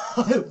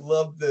I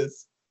love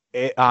this.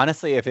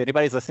 honestly, if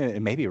anybody's listening,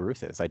 and maybe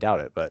Ruth is, I doubt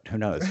it, but who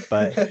knows?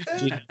 But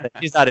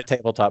she's not a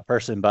tabletop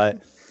person,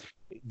 but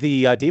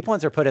the deep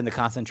ones are put in the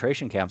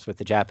concentration camps with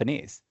the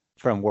Japanese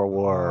from World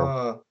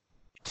War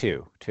II,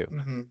 too,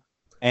 Mhm.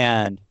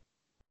 and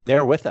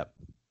they're with them.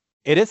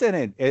 It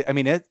isn't. I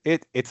mean,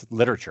 it's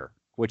literature,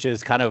 which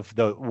is kind of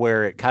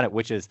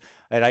which is,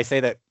 and I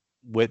say that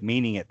with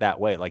meaning it that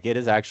way. Like it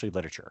is actually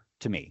literature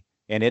to me,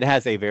 and it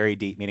has a very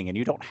deep meaning. And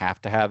you don't have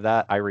to have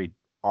that. I read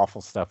awful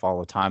stuff all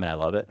the time, and I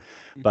love it.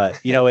 But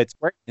it's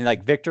great. And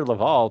like Victor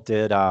Laval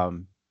did,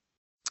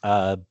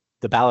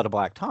 the Ballad of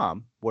Black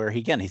Tom, where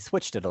he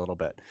switched it a little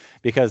bit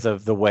because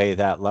of the way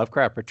that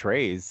Lovecraft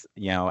portrays,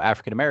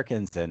 African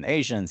Americans and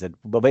Asians and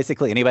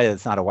basically anybody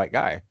that's not a white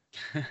guy.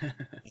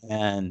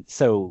 And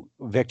so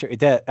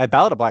A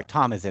Ballad of Black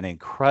Tom is an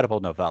incredible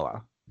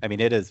novella. I mean,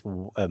 it is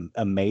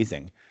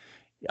amazing.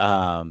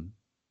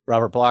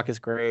 Robert Bloch is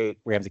great.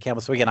 Ramsey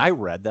Campbell. So again, I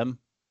read them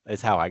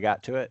is how I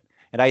got to it.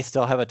 And I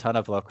still have a ton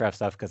of Lovecraft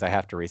stuff because I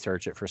have to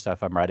research it for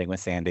stuff I'm writing with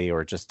Sandy,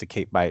 or just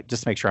to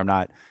make sure I'm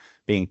not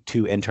being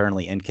too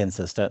internally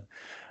inconsistent.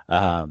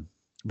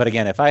 But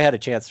again, if I had a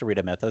chance to read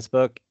a Mythos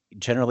book,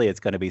 generally it's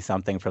going to be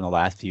something from the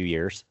last few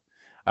years,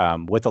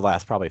 with the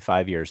last probably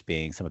 5 years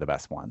being some of the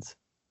best ones.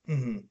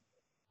 Mm-hmm.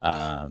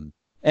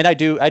 And I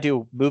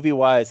do movie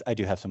wise, I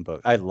do have some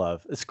books. I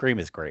love Scream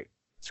is great.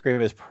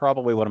 Scream is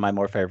probably one of my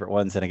more favorite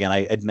ones. And again, I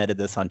admitted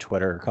this on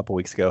Twitter a couple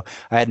weeks ago.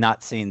 I had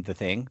not seen The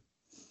Thing.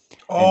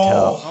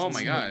 Oh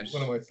my gosh.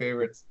 One of my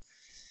favorites.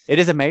 It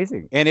is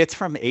amazing. And it's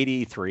from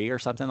 83 or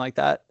something like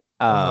that.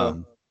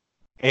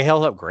 It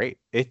held up great.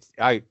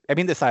 I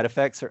mean, the side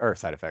effects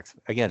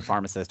again,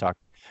 pharmacist talk.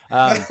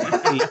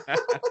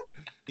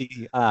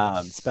 The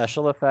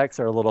special effects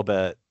are a little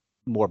bit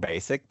more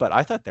basic, but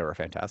I thought they were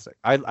fantastic.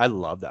 I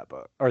love that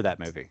book or that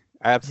movie.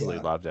 I absolutely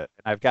loved it.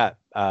 I've got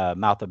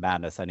Mouth of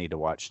Madness I need to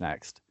watch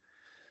next.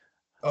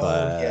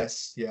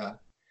 Yes, yeah.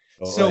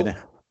 So,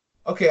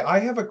 okay, I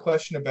have a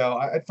question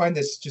about. I find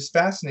this just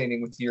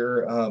fascinating with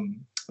your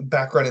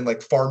background in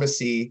like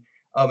pharmacy,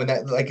 and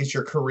that like is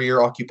your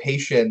career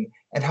occupation,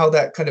 and how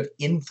that kind of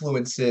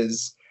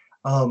influences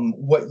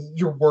what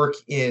your work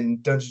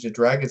in Dungeons and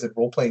Dragons and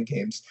role playing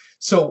games.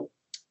 So,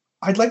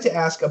 I'd like to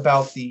ask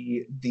about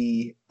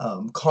the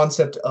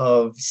concept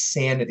of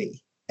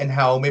sanity and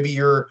how maybe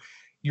your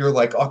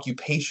like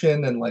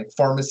occupation and like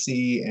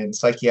pharmacy and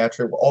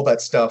psychiatric, all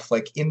that stuff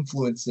like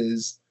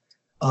influences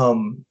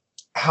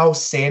how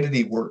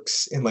sanity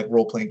works in like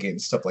role playing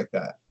games, stuff like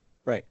that.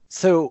 Right.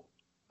 So,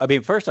 I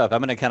mean, first off,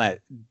 I'm going to kind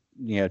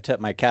of tip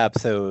my cap.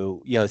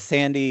 So,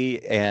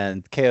 Sandy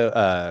and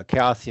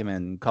Chaosium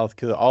and Call of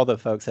Cthulhu, all the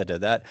folks that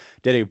did that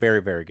did a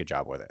very, very good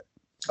job with it.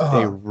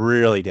 They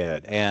really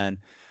did. And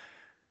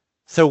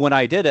so when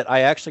I did it, I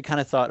actually kind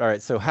of thought, all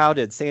right, so how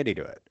did Sandy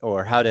do it?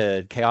 Or how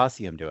did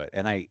Chaosium do it?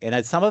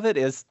 And some of it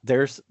is,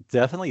 there's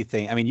definitely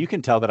things, I mean, you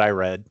can tell that I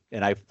read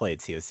and I've played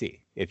COC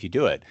if you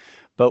do it.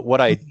 But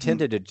what I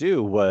tended to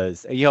do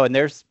was, and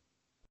there's,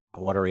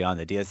 what are we on,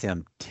 the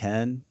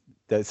DSM-10?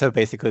 So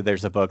basically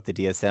there's a book, the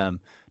DSM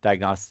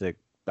Diagnostic,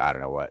 I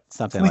don't know what,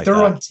 something like that.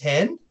 They're on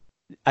 10?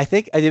 I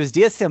think it was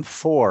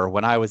DSM-4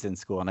 when I was in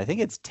school, and I think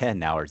it's 10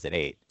 now, or is it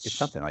 8? It's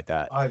something like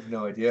that. I have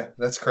no idea.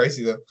 That's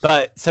crazy though.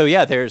 But so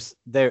yeah, there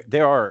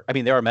are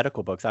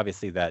medical books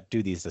obviously that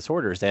do these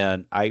disorders,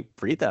 and I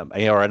read them,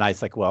 and I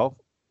was like, well,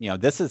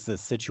 this is the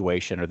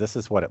situation, or this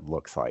is what it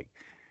looks like,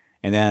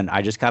 and then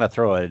I just kind of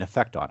throw an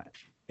effect on it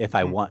if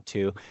I want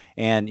to,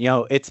 and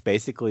it's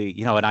basically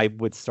and I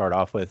would start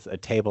off with a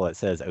table that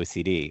says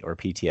OCD or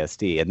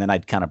PTSD, and then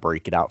I'd kind of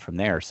break it out from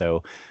there.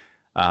 So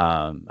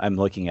I'm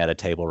looking at a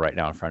table right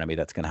now in front of me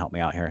that's going to help me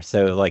out here.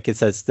 So like it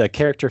says the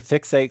character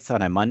fixates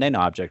on a mundane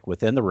object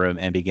within the room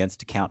and begins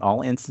to count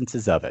all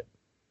instances of it.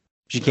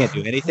 She can't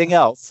do anything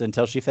else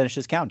until she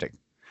finishes counting.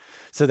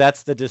 So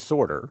that's the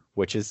disorder,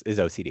 which is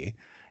OCD.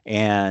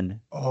 And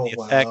the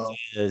effect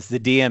is the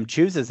DM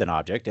chooses an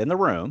object in the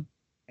room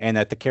and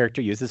that the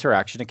character uses her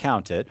action to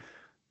count it.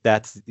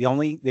 That's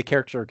the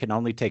character can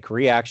only take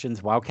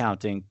reactions while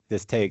counting.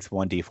 This takes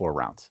 1d4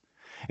 rounds.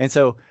 And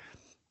so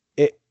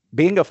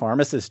being a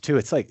pharmacist too,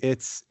 it's like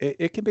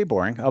it can be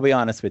boring. I'll be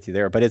honest with you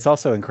there, but it's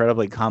also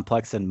incredibly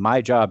complex. And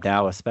my job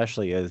now,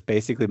 especially, is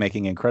basically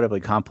making incredibly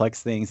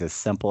complex things as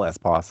simple as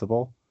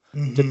possible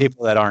to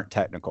people that aren't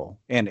technical.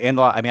 And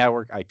I mean, I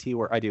work IT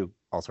work. I do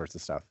all sorts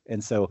of stuff,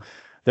 and so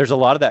there's a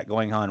lot of that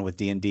going on with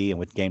D&D and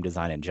with game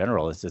design in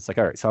general. It's just like,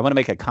 all right, so I'm going to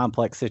make a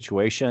complex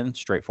situation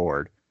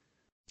straightforward.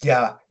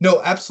 Yeah,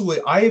 no,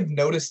 absolutely. I have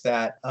noticed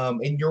that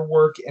in your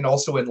work and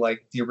also in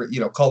like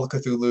the Call of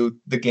Cthulhu,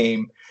 the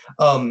game.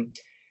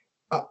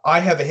 I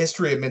have a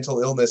history of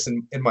mental illness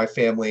in my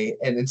family,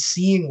 and in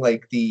seeing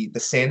like the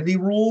sanity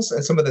rules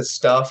and some of this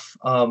stuff,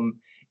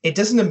 it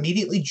doesn't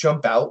immediately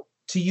jump out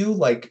to you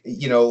like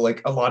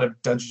like a lot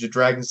of Dungeons and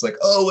Dragons, like,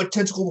 oh, a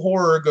tentacled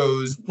horror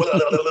goes,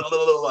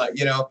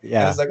 yeah,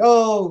 and it's like,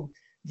 oh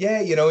yeah,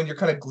 and you're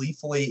kind of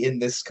gleefully in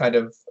this kind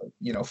of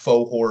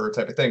faux horror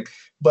type of thing.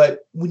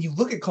 But when you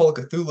look at Call of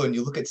Cthulhu and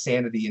you look at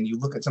sanity and you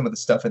look at some of the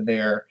stuff in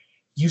there,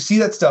 you see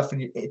that stuff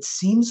and it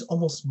seems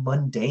almost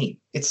mundane.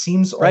 It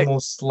seems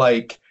almost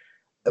like,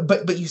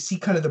 but you see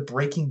kind of the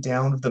breaking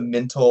down of the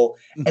mental,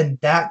 and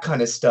that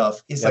kind of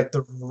stuff is like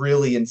the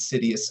really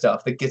insidious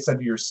stuff that gets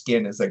under your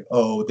skin. Is like,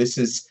 oh, this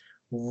is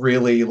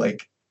really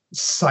like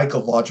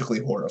psychologically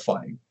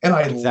horrifying. And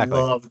I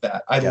love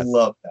that. I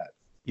love that.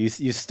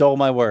 You stole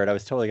my word. I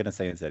was totally going to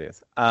say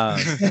insidious.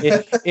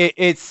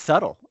 It's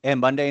subtle,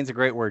 and mundane's a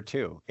great word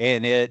too.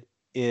 And it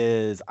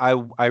is,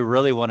 I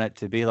really want it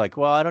to be like,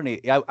 well,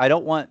 I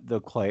don't want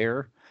the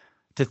player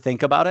to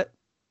think about it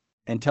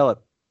until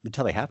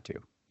they have to,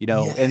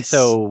 Yes. And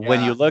so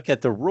when you look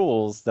at the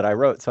rules that I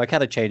wrote, so I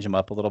kind of change them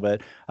up a little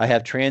bit. I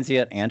have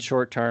transient and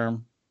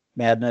short-term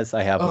madness.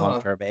 I have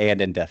long-term and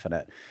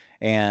indefinite.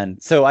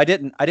 And so I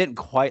didn't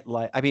quite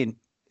like, I mean,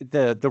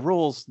 the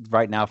rules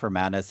right now for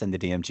madness and the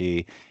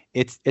DMG,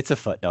 it's a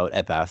footnote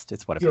at best.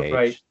 It's what a page. You're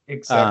right.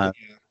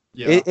 Exactly.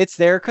 It's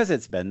there because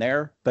it's been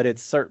there, but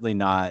it's certainly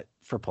not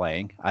for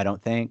playing, I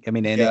don't think. I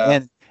mean,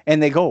 and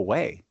they go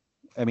away.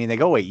 I mean, they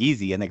go away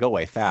easy and they go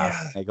away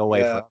fast. And they go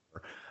away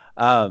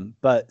forever.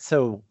 But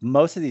so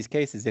most of these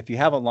cases, if you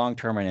have a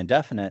long-term and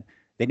indefinite,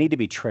 they need to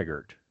be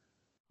triggered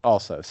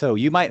also. So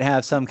you might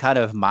have some kind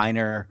of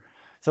minor.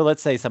 So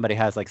let's say somebody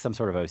has like some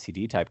sort of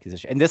OCD type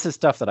condition, and this is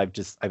stuff that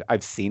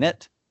I've seen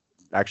it,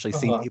 actually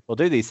seen people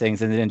do these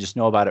things, and then just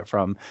know about it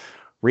from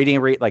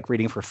reading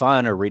for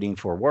fun or reading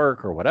for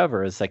work or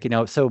whatever. It's like,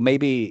 so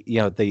maybe,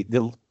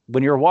 the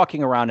when you're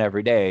walking around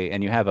every day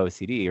and you have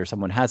OCD or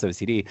someone has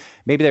OCD,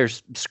 maybe they're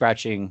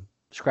scratching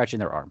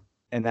their arm,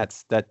 and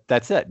that's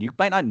it. You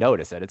might not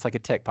notice it. It's like a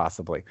tick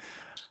possibly.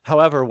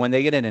 However, when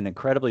they get in an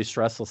incredibly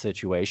stressful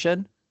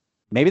situation,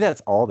 maybe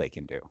that's all they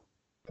can do.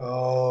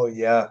 Oh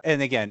yeah.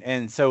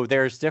 And so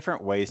there's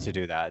different ways to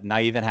do that. And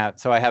I even have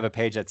a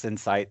page that's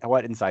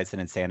what incites an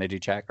insanity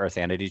check or a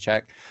sanity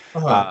check.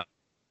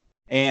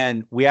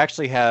 And we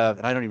actually have,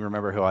 and I don't even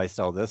remember who I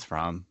stole this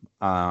from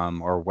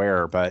or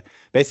where, but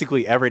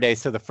basically every day.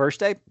 So the first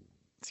day,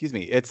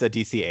 it's a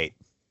DC 8.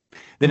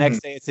 The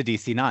next day it's a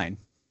DC 9.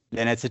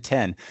 Then it's a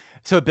 10.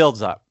 So it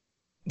builds up.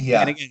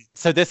 Yeah. And again,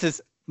 so this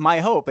is my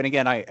hope. And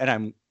again,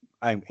 I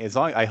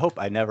hope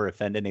I never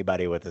offend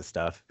anybody with this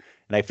stuff.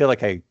 And I feel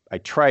like I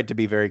tried to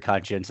be very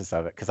conscientious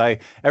of it because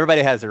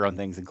everybody has their own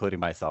things,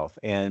 including myself.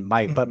 And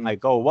but my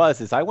goal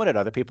is I wanted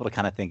other people to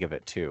kind of think of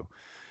it too.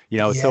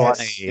 So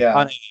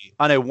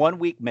on a 1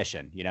 week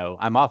mission,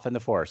 I'm off in the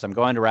forest, I'm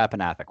going to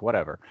Rappahannock,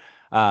 whatever.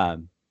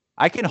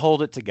 I can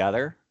hold it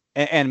together.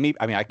 And me,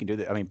 I mean, I can do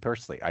that. I mean,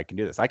 personally, I can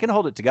do this. I can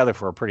hold it together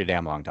for a pretty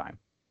damn long time.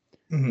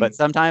 But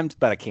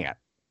I can't.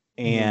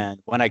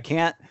 And when I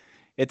can't,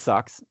 it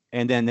sucks.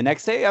 And then the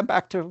next day I'm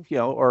back to,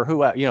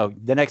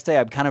 the next day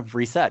I'm kind of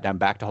reset. I'm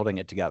back to holding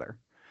it together.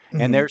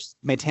 And there's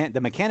the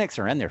mechanics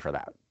are in there for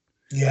that.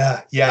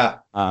 Yeah. Yeah.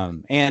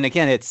 And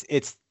again,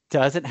 it's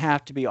doesn't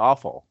have to be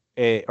awful.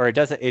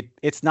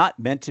 It's not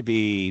meant to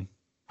be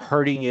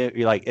hurting you.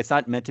 Like, it's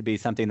not meant to be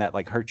something that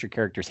like hurts your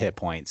character's hit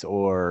points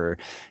or,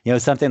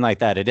 something like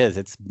that.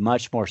 It's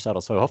much more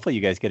subtle. So hopefully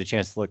you guys get a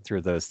chance to look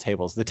through those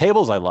tables. The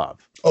tables I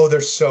love. Oh,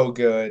 they're so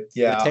good.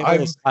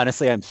 Yeah.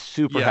 Honestly, I'm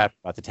super happy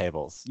about the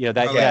tables.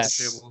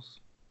 Tables.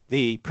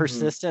 The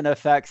persistent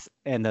effects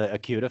and the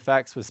acute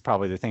effects was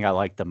probably the thing I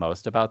liked the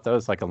most about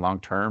those, like a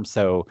long term.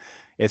 So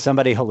if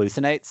somebody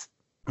hallucinates,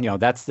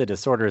 that's the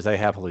disorders. They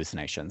have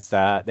hallucinations,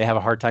 that they have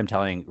a hard time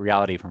telling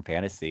reality from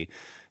fantasy.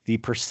 The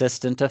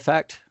persistent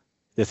effect,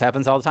 this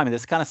happens all the time, and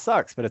this kind of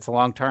sucks, but it's a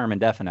long-term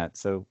indefinite,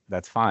 so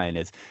that's fine,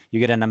 is you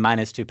get a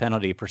 -2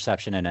 penalty,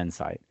 perception and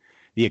insight.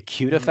 The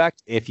acute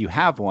effect, if you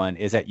have one,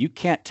 is that you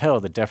can't tell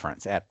the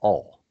difference at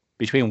all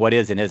between what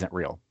is and isn't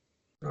real.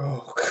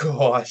 Oh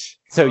gosh.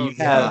 So Oh, you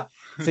have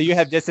yeah. so you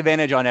have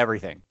disadvantage on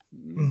everything,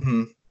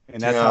 Hmm.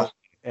 and that's Yeah. how.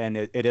 And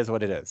it is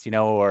what it is,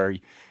 or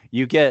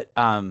you get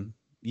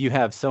you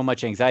have so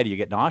much anxiety you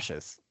get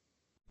nauseous.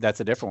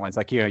 That's a different one. It's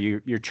like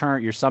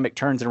your stomach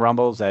turns and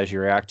rumbles as you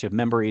react to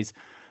memories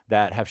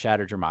that have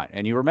shattered your mind,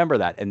 and you remember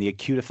that. And the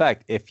acute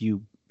effect, if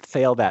you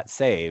fail that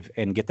save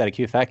and get that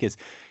acute effect, is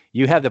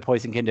you have the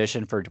poison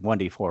condition for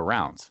 1d4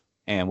 rounds.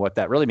 And what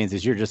that really means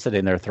is you're just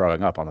sitting there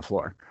throwing up on the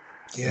floor.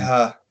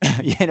 Yeah.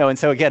 And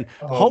so again,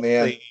 Oh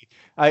man. hopefully,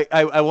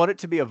 I want it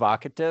to be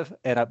evocative,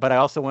 but I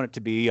also want it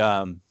to be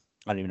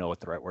I don't even know what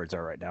the right words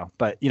are right now,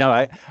 but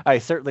I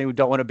certainly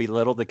don't want to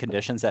belittle the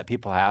conditions that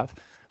people have,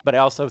 but I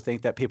also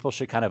think that people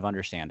should kind of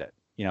understand it.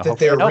 That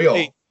they're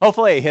real.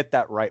 Hopefully I hit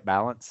that right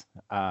balance.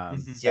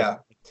 Yeah.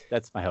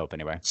 That's my hope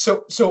anyway.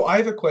 So I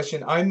have a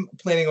question. I'm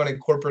planning on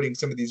incorporating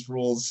some of these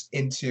rules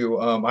into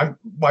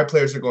my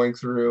players are going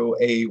through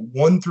a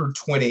 1 through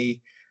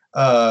 20.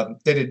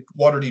 They did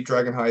Waterdeep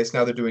Dragon Heist.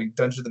 Now they're doing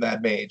Dungeon of the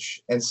Mad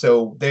Mage, and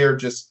so they're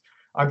just.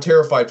 I'm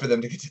terrified for them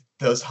to get to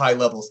those high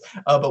levels.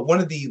 But one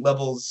of the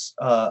levels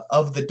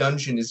of the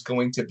dungeon is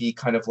going to be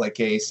kind of like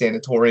a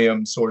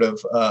sanatorium sort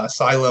of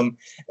asylum,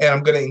 and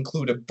I'm going to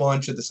include a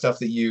bunch of the stuff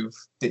that you've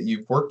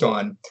worked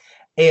on.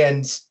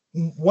 And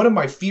one of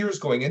my fears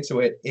going into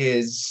it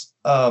is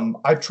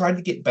I've tried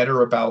to get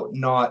better about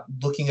not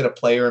looking at a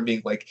player and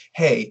being like,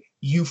 hey,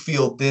 you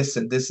feel this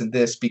and this and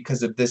this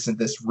because of this and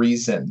this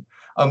reason.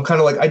 Kind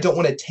of like I don't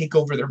want to take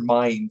over their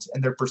mind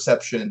and their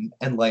perception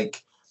and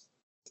like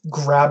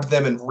grab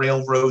them and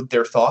railroad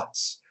their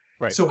thoughts.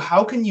 Right. So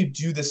how can you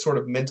do this sort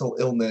of mental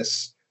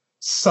illness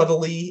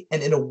subtly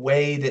and in a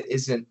way that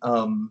isn't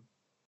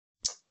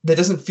that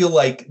doesn't feel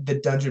like the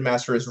dungeon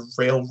master is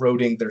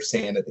railroading their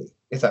sanity,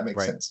 if that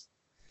makes sense?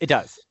 It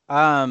does.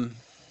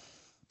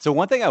 So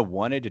one thing I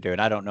wanted to do, and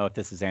I don't know if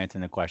this is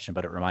answering the question,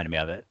 but it reminded me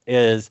of it,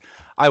 is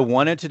I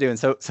wanted to do, and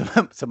so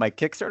my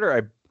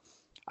Kickstarter,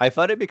 I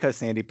funded because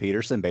Sandy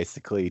Peterson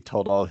basically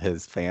told all of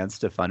his fans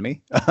to fund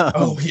me.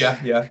 Oh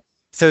yeah.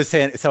 So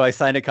I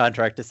signed a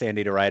contract to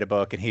Sandy to write a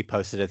book, and he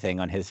posted a thing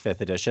on his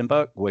 5th edition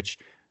book, which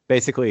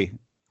basically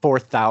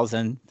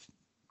 4,000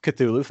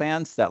 Cthulhu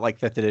fans that like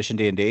 5th edition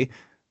D&D,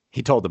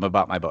 he told them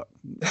about my book.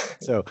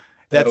 So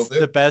that's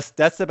the best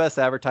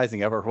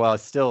advertising ever. Well, I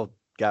still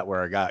got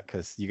where I got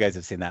because you guys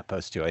have seen that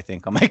post too, I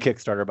think, on my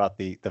Kickstarter about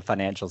the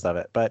financials of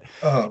it. But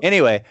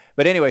anyway,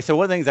 so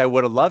one of the things I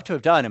would have loved to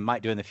have done and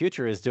might do in the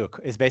future is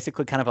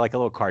basically kind of like a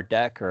little card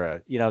deck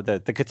or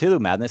the Cthulhu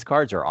Madness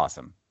cards are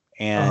awesome.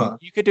 And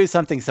you could do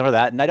something similar to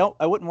that. And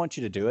I wouldn't want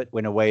you to do it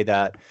in a way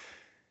that,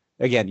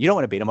 again, you don't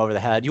want to beat them over the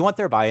head. You want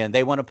their buy-in.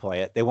 They want to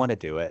play it. They want to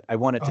do it. I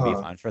want it to be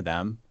fun for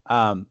them.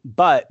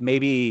 But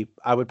maybe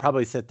I would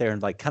probably sit there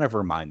and like kind of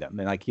remind them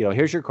and like,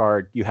 here's your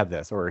card. You have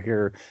this, or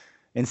here,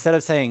 instead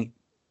of saying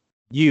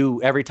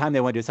every time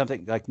they want to do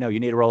something like, no, you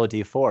need to roll a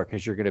D4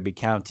 because you're going to be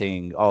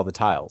counting all the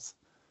tiles.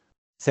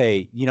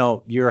 Say,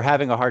 you're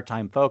having a hard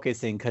time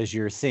focusing because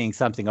you're seeing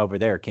something over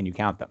there. Can you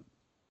count them?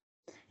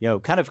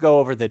 Kind of go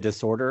over the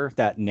disorder,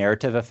 that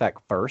narrative effect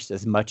first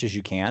as much as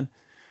you can.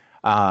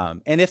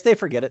 And if they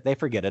forget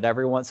it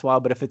every once in a while.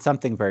 But if it's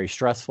something very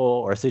stressful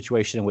or a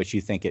situation in which you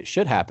think it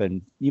should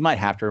happen, you might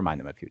have to remind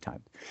them a few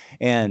times.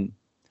 And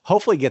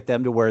hopefully get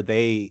them to where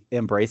they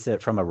embrace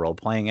it from a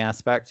role-playing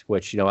aspect,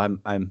 which,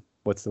 I'm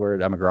what's the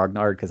word? I'm a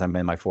grognard because I'm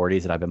in my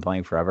 40s and I've been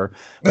playing forever.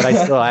 But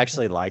I still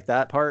actually like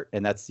that part.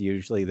 And that's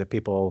usually the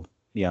people...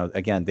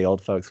 again, the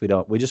old folks, we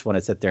just want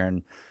to sit there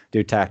and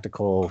do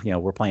tactical,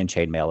 we're playing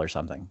chainmail or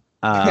something.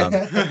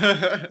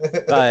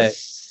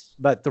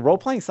 But the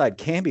role-playing side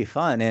can be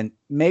fun, and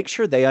make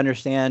sure they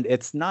understand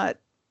it's not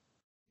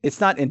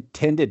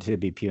intended to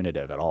be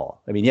punitive at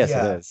all. I mean, yes,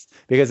 it is,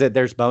 because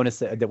there's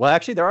bonuses. Well,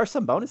 actually, there are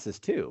some bonuses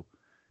too.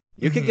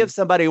 You could give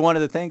somebody one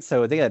of the things.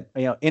 So again,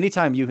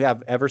 anytime you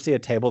ever see a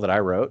table that I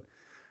wrote,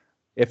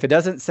 if it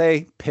doesn't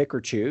say pick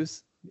or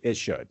choose, it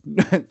should.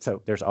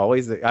 So there's I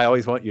always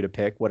want you to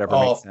pick whatever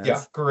makes sense.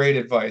 Yeah, great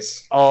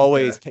advice.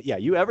 Always. Yeah.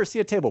 You ever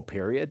see a table,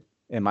 period,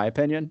 in my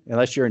opinion,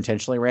 unless you're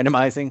intentionally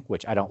randomizing,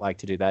 which I don't like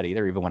to do that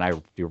either. Even when I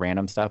do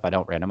random stuff, I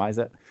don't randomize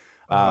it.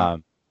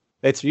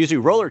 It's usually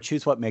roll or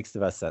choose what makes the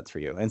best sense for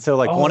you. And so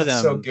like one of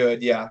them. So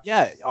good. Yeah.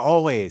 Yeah.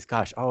 Always.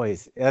 Gosh,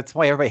 always. That's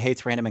why everybody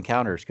hates random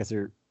encounters, because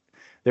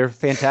they're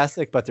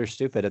fantastic, but they're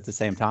stupid at the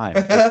same time.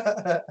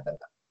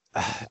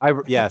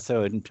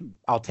 So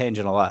I'll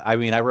tangent a lot. I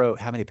mean, I wrote,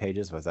 how many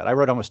pages was that? I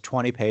wrote almost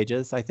 20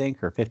 pages, I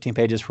think, or 15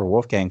 pages for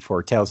Wolfgang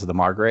for Tales of the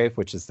Margrave,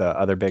 which is the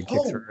other big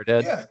Kickstarter I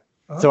did. Yeah.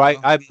 So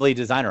I'm lead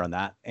designer on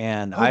that,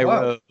 and I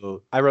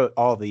wrote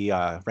all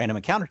the random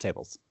encounter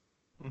tables.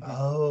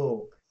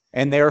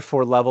 And they're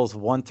for levels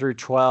 1 through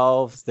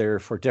 12. They're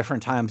for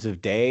different times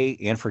of day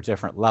and for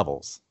different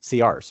levels,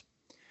 CRs.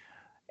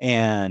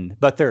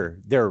 But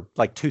they're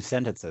like 2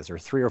 sentences or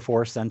 3 or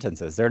 4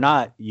 sentences. They're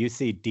not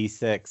UC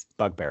D6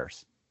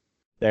 bugbears.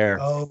 They're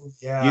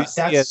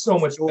that's so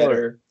much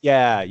better.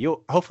 Yeah,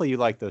 hopefully you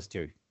like those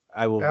too.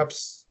 I will.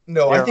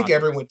 No, I think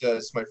everyone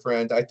does, my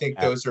friend. I think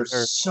those are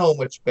so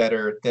much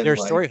better than they're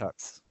story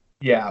hooks.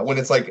 Yeah, when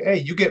it's like, hey,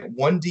 you get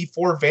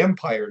 1d4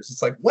 vampires.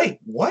 It's like, wait,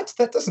 what?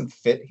 That doesn't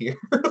fit here.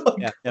 Like,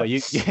 Yeah, no,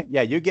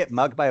 you get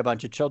mugged by a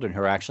bunch of children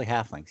who are actually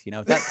halflings. You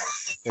know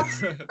that's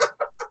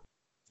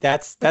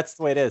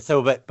the way it is.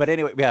 So, but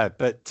anyway, yeah.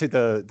 But to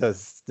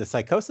the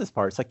psychosis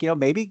part, it's like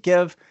maybe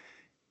give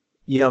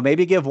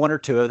one or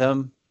two of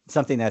them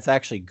something that's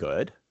actually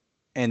good,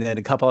 and then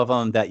a couple of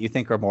them that you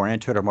think are more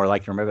into it or more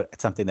likely to remember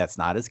something that's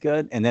not as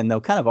good, and then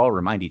they'll kind of all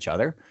remind each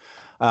other.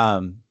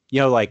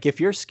 Like if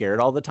you're scared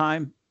all the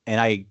time, and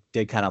I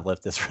did kind of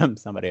lift this from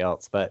somebody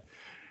else, but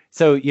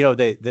so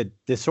the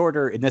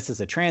disorder, and this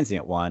is a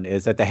transient one,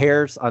 is that the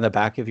hairs on the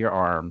back of your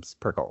arms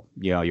prickle.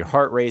 Your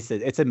heart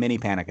races. It's a mini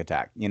panic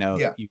attack.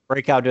 Yeah. You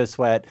break out into a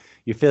sweat.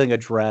 You're feeling a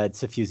dread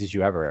suffuses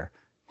you everywhere.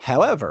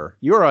 However,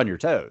 you're on your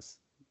toes.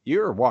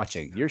 You're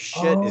watching. Your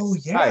shit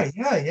is tight.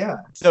 Yeah.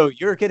 So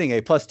you're getting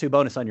a +2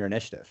 bonus on your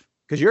initiative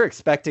because you're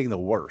expecting the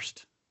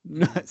worst.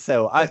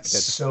 So That's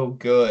so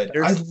good.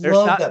 I there's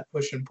love not- that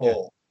push and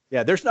pull.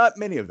 Yeah, there's not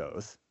many of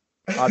those,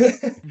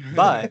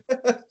 but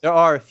there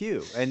are a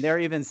few, and there are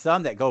even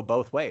some that go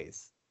both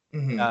ways.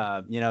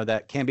 Mhm.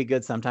 That can be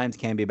good sometimes,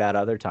 can be bad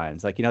other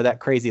times. Like that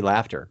crazy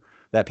laughter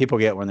that people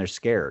get when they're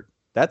scared.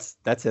 That's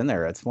in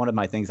there. It's one of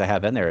my things I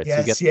have in there.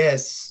 It's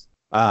Yes.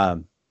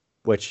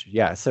 which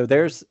so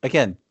there's,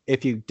 again,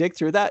 if you dig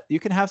through that, you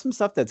can have some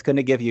stuff that's going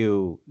to give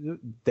you,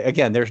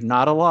 again, there's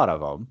not a lot of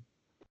them,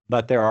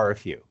 but there are a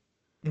few.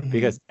 Mhm.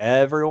 Because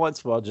every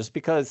once in a while, just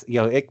because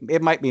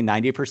it might be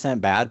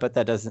 90% bad, but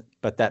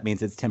that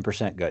means it's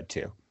 10% good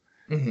too.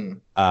 Mhm.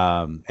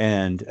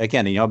 And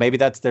again, maybe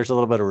there's a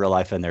little bit of real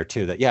life in there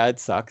too, that it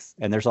sucks,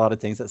 and there's a lot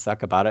of things that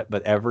suck about it,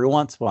 but every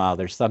once in a while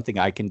there's something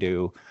I can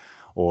do,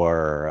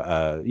 or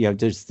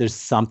there's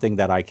something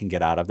that I can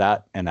get out of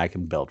that and I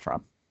can build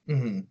from.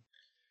 Mhm.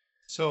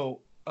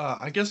 So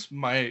I guess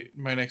my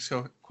next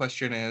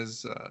question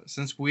is,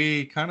 since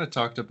we kind of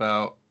talked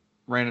about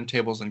random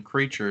tables and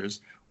creatures,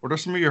 what are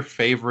some of your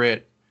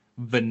favorite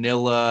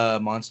vanilla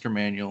Monster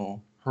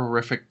Manual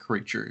horrific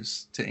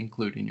creatures to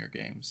include in your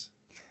games?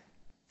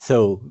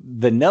 So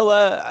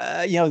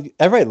vanilla,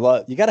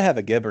 everybody you got to have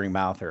a gibbering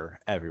mouther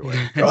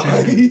everywhere.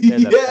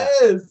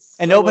 Yes.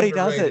 And So nobody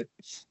does underrated.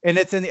 it. And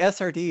it's in the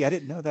SRD. I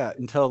didn't know that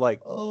until like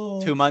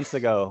Oh. 2 months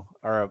ago,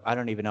 or I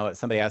don't even know it.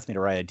 Somebody asked me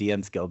to write a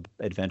DM's Guild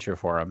adventure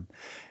for them,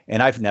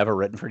 and I've never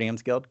written for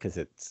DM's Guild because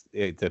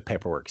the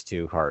paperwork's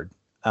too hard.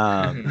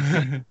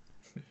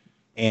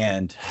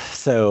 And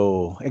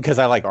so, because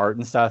I like art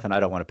and stuff, and I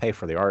don't want to pay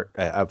for the art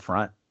up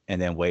front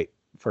and then wait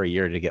for a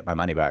year to get my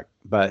money back.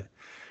 But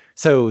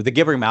so the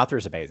gibbering mouther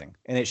is amazing,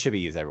 and it should be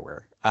used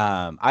everywhere.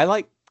 I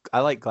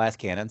like glass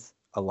cannons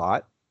a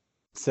lot.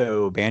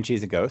 So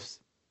banshees and ghosts.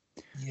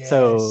 Yes.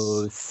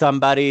 So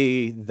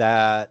somebody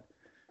that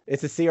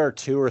it's a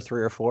CR2 or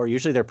 3 or 4.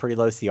 Usually they're pretty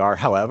low CR.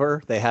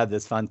 However, they have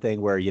this fun thing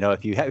where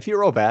if you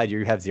roll bad,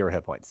 you have 0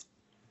 hit points.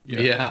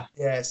 Yeah.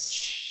 Yes.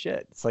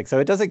 Shit. It's like, so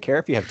it doesn't care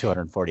if you have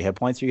 240 hit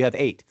points or you have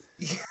 8.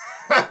 So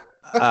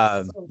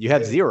You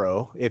have good.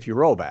 0 if you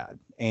roll bad.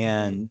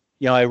 And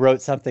I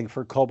wrote something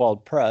for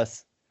Cobalt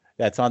Press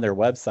that's on their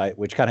website,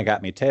 which kind of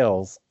got me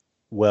tails,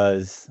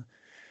 was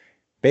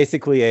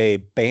basically a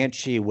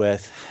banshee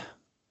with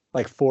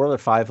like 4 or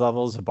 5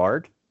 levels of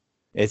bard.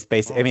 It's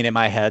basically, I mean, in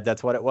my head,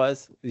 that's what it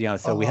was.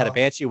 So we had a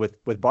banshee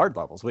with bard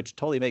levels, which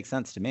totally makes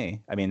sense to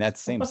me. I mean, that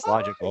seems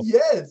logical.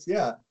 Yes.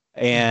 Yeah.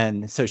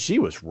 And so she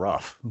was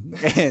rough.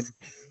 And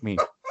I mean,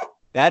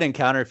 that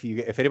encounter,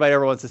 if anybody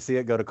ever wants to see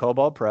it, go to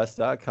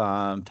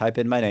cobaltpress.com, type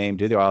in my name,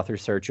 do the author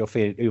search. You'll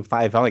find,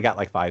 I've only got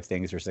like 5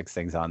 things or 6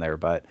 things on there,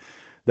 but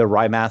the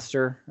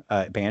Rymaster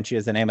Banshee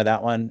is the name of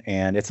that one.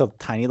 And it's a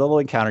tiny little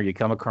encounter. You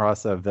come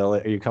across a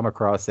village, you come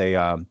across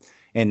an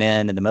inn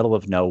in the middle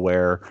of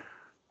nowhere.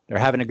 They're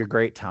having a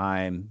great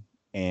time,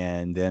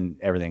 and then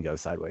everything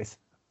goes sideways.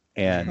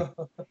 And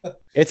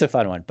it's a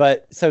fun one.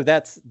 But so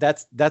that's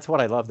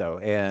what I love, though,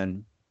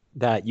 and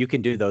that you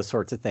can do those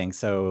sorts of things.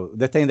 So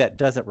the thing that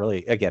doesn't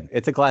really, again,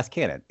 it's a glass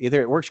cannon.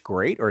 Either it works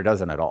great or it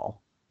doesn't at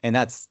all, and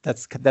that's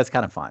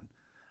kind of fun.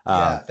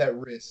 Yeah. That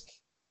risk.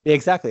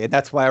 Exactly, and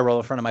that's why I roll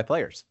in front of my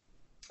players.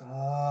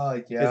 Oh,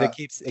 Because yeah.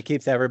 it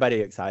keeps everybody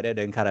excited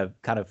and kind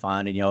of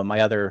fun. And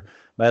my other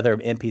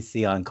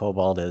NPC on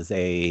Cobalt is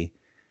a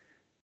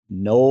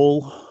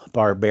Gnoll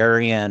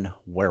barbarian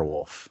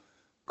werewolf,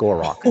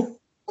 Gorok.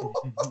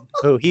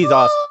 Oh, he's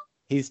awesome.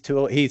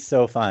 He's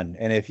so fun.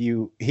 And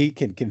he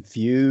can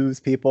confuse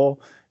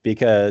people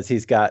because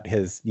he's got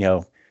his,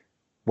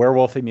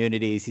 werewolf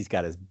immunities, he's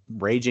got his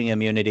raging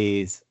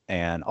immunities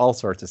and all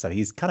sorts of stuff.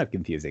 He's kind of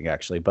confusing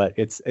actually, but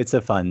it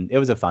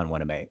was a fun one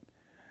to make.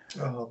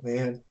 Oh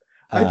man.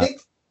 Uh,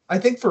 I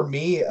think for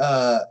me,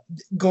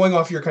 going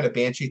off your kind of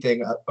banshee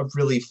thing, a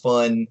really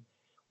fun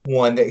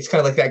one that it's kind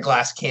of like that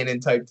glass cannon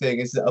type thing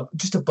is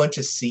just a bunch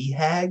of sea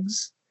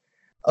hags.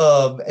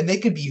 And they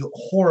could be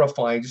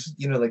horrifying, just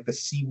like the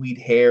seaweed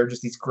hair,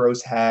 just these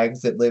gross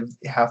hags that live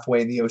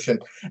halfway in the ocean.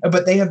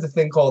 But they have the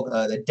thing called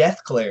the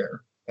death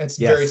glare. And it's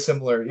very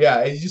similar. Yeah,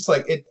 it's just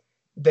like it.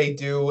 They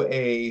do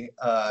a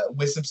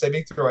wisdom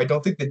saving throw. I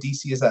don't think the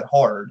DC is that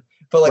hard,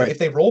 but like Right. if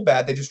they roll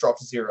bad, they just drop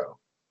to 0.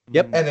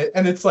 Yep.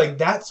 And it's like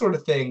that sort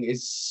of thing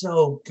is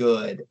so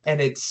good.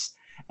 And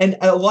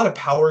a lot of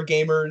power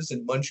gamers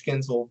and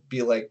munchkins will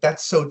be like,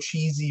 that's so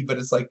cheesy, but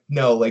it's like,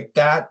 no, like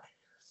that,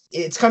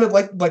 it's kind of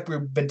like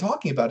we've been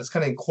talking about, it's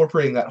kind of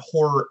incorporating that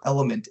horror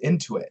element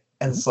into it.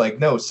 And it's like,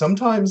 no,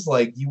 sometimes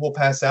like you will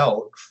pass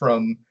out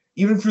from,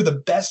 even for the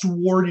best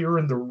warrior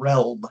in the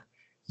realm,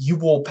 you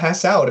will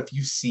pass out if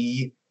you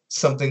see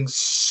something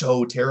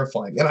so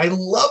terrifying. And I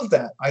love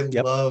that. I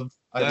love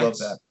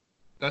that.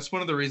 That's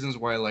one of the reasons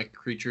why I like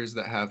creatures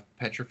that have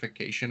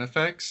petrification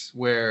effects,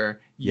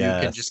 where you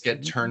can just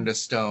get turned to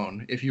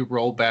stone if you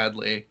roll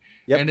badly.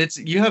 And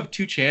you have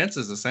 2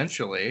 chances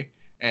essentially,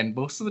 and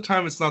most of the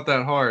time it's not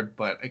that hard,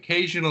 but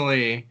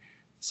occasionally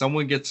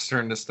someone gets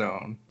turned to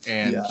stone.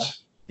 And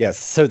yes,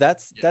 so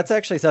that's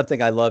actually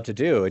something I love to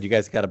do, and you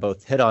guys got to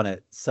both hit on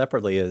it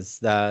separately. Is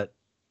that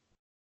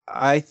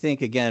I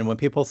think, again, when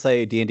people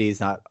say D&D is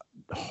not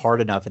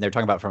hard enough, and they're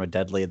talking about from a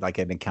deadly, like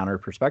an encounter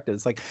perspective,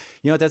 it's like,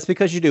 that's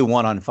because you do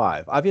 1 on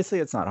 5. Obviously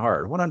it's not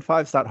hard. 1 on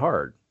 5 is not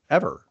hard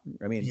ever.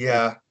 I mean,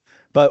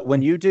 but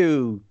when you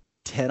do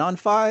 10 on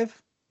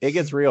 5, it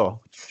gets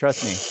real.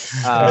 Trust me.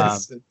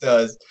 Yes, it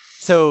does.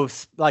 So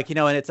like,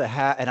 and it's a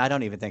hat, and I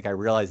don't even think I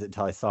realized it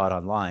until I saw it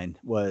online,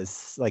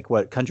 was like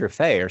what Conjure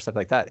Fey or stuff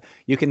like that.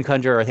 You can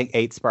conjure, I think,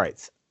 8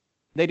 sprites.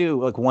 They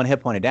do like 1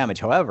 hit point of damage.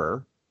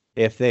 However,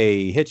 if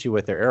they hit you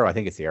with their arrow, I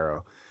think it's the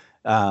arrow,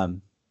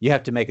 you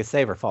have to make a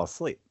save or fall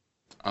asleep.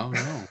 Oh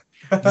no.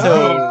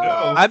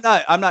 So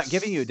I'm not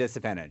giving you a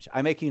disadvantage.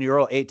 I'm making you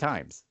roll 8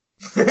 times.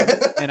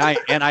 and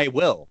I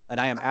will. And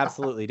I am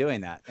absolutely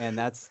doing that. And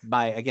that's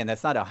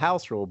that's not a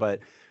house rule, but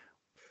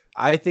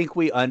I think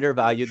we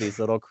undervalue these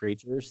little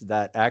creatures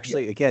that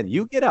actually, again,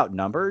 you get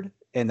outnumbered,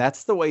 and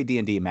that's the way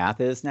D&D math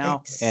is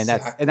now.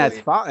 Exactly. And that's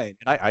fine.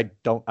 And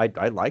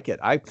I like it.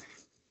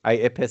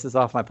 It pisses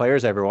off my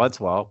players every once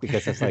in a while,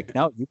 because it's like,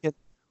 no, you can.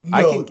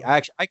 No.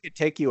 I could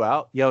take you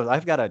out.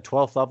 I've got a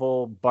 12th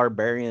level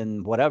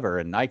barbarian, whatever,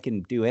 and I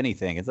can do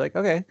anything. It's like,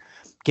 okay,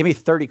 give me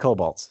 30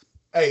 kobolds.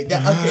 Hey,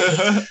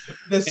 and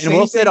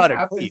we'll sit on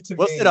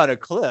a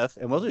cliff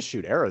and we'll just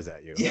shoot arrows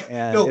at you. Yeah,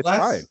 and it's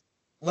fine.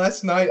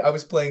 Last night I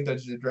was playing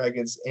Dungeons and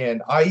Dragons,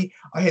 and I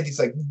had these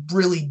like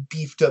really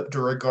beefed up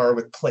Duragar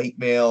with plate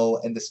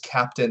mail and this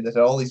captain that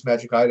had all these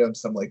magic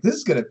items. I'm like,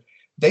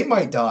 they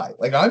might die.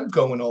 Like, I'm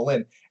going all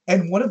in.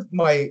 And one of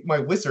my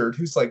wizard,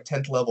 who's like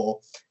 10th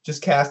level,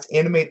 just cast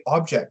animate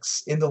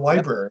objects in the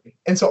library.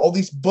 And so all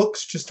these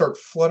books just start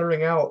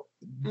fluttering out,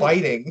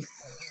 biting.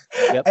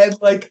 And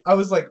like, I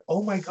was like,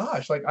 oh my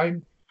gosh, like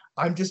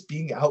I'm just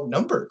being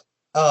outnumbered.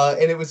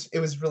 And it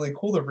was really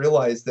cool to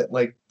realize that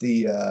like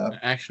the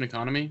action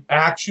economy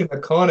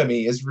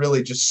is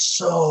really just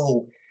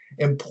so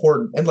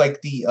important. And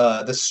like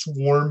the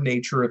swarm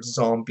nature of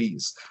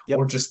zombies,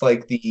 or just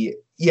like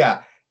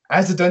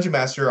as a dungeon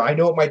master, I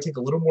know it might take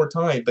a little more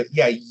time, but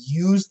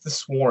use the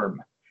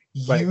swarm,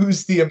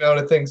 use the amount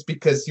of things,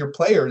 because your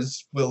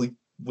players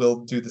will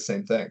do the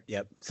same thing.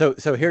 Yep. So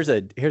here's our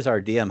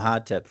DM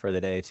hot tip for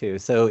the day too.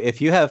 So if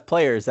you have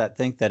players that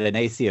think that an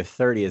AC of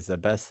 30 is the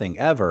best thing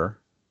ever,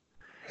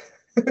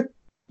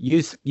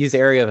 use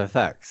area of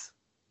effects.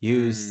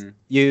 Use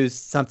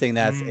something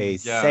that's a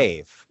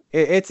save.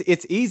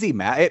 It's easy,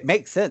 Matt. It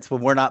makes sense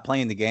when we're not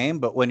playing the game,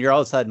 but when you're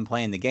all of a sudden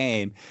playing the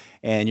game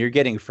and you're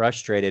getting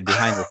frustrated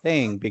behind the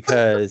thing,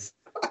 because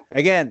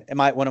again,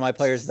 one of my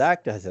players,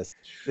 Zach, does this.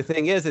 The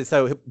thing is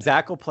so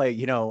Zach will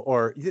play,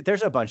 or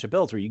there's a bunch of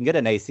builds where you can get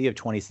an AC of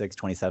 26,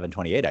 27,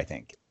 28, I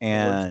think.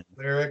 And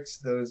lyrics,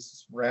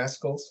 those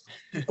rascals.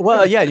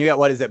 Well, yeah, and you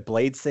got,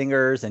 Blade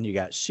Singers, and you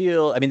got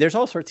Shield. I mean, there's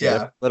all sorts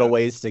of little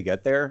ways to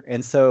get there.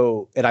 And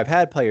I've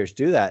had players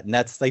do that, and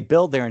they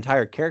build their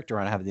entire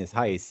character on having this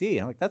high AC.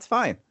 And I'm like, that's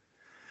fine.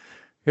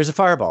 Here's a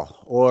fireball,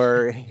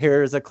 or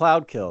here's a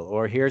cloud kill,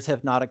 or here's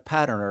hypnotic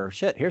pattern, or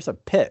here's a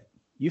pit.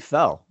 You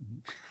fell.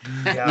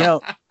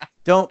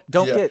 Don't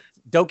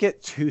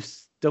get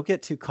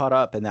too caught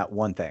up in that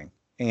one thing.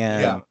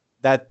 And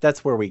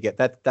that's where we get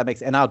that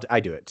makes, and I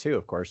do it too,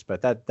 of course,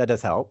 but that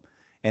does help.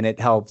 And it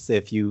helps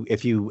if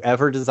you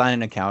ever design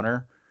an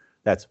encounter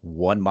that's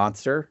one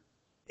monster,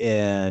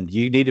 and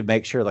you need to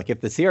make sure, like,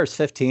 if the CR is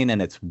 15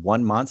 and it's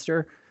one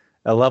monster,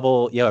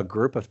 a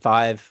group of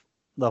 5,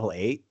 level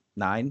 8,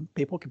 9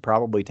 people can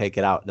probably take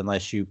it out,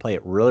 unless you play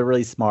it really,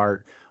 really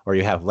smart, or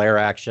you have lair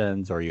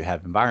actions, or you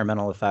have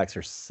environmental effects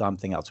or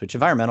something else, which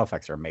environmental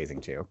effects are amazing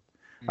too.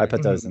 I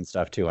put those in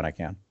stuff too when I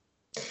can.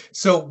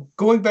 So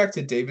going back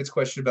to David's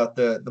question about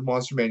the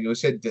monster manual, you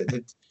said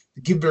the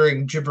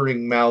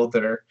gibbering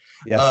mouther.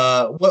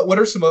 Yes. What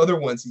are some other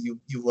ones that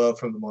you love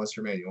from the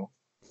monster manual?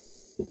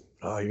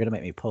 Oh, you're gonna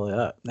make me pull it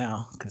up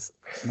now, because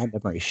my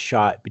memory's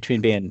shot.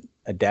 Between being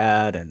a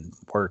dad and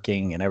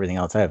working and everything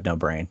else, I have no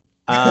brain.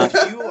 Do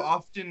you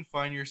often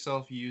find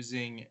yourself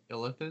using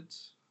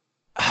illithids?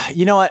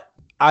 You know what?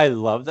 I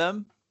love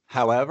them.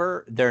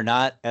 However, they're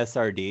not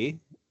SRD.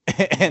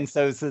 And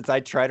so since I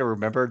try to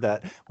remember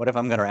that, what if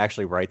I'm going to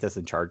actually write this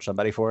and charge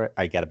somebody for it?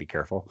 I got to be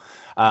careful.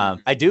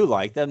 I do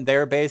like them.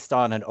 They're based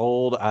on an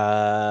old,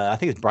 I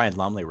think it's Brian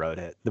Lumley wrote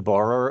it, The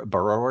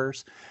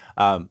Borrowers.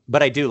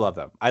 But I do love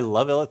them. I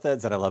love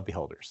Illithids and I love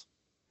Beholders.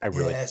 I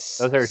really, Yes,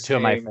 those are two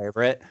of my same.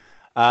 favorite.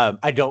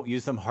 I don't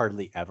use them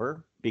hardly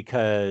ever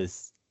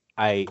because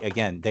they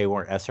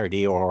weren't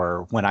SRD,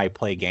 or when I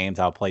play games,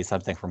 I'll play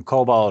something from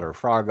Cobalt or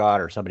Frog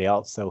God or somebody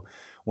else. So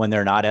when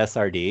they're not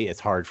SRD,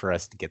 it's hard for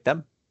us to get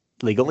them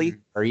legally,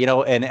 or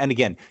and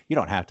again, you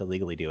don't have to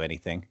legally do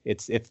anything.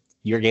 It's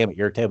your game at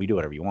your table, you do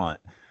whatever you want.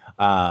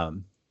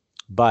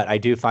 But I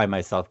do find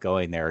myself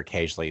going there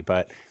occasionally.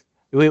 But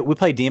we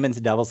play Demons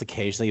and Devils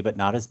occasionally, but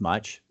not as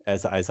much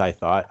as I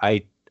thought.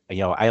 I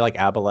like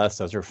Aboleth;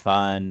 those are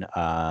fun.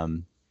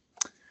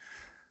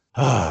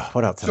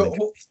 What else? So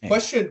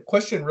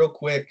question real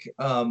quick.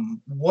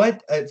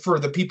 What for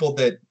the people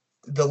the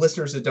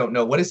listeners that don't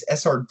know, what is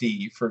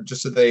SRD, for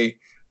just so they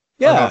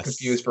are not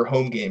confused for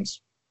home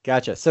games?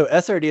 Gotcha. So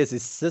SRD is a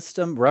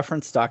system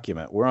reference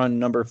document. We're on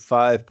number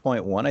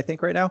 5.1, I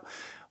think, right now.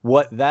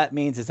 What that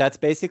means is that's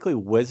basically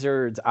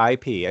Wizards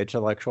IP,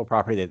 intellectual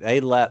property, that they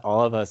let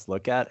all of us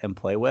look at and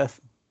play with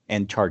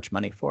and charge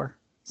money for.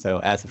 So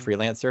as a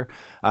freelancer,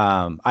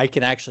 I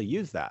can actually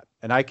use that.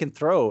 And I can't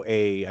throw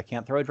a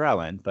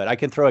Drowland, but I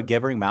can throw a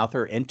Givering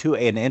Mouther into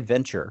an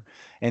adventure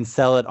and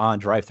sell it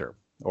on DriveThru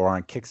or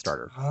on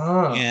Kickstarter.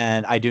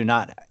 And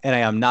I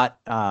am not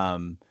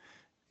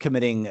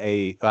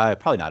committing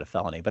probably not a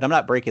felony, but I'm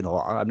not breaking the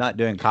law. I'm not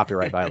doing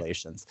copyright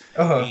violations.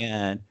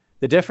 And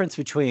the difference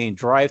between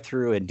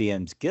DriveThru and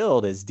DM's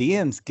Guild is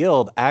DM's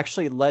Guild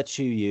actually lets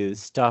you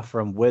use stuff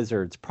from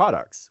Wizards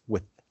products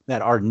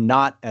that are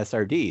not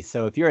SRD.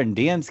 So if you're in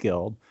DM's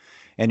Guild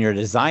and you're a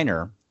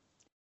designer,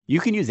 you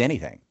can use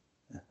anything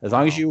as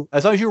long as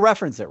you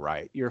reference it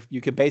right.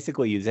 You can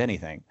basically use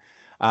anything.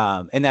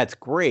 And that's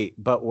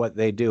great, but what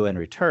they do in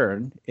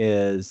return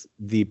is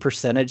the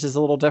percentage is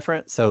a little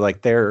different. So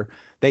like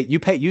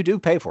you do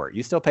pay for it.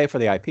 You still pay for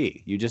the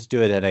IP. You just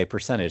do it at a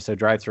percentage. So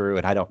DriveThru,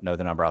 and I don't know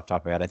the number off the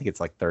top of my head, I think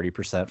it's like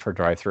 30% for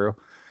DriveThru,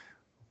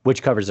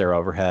 which covers their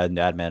overhead and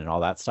admin and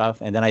all that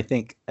stuff. And then I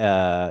think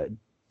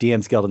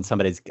DM's Guild and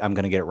I'm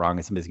going to get it wrong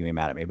and somebody's going to be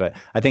mad at me, but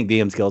I think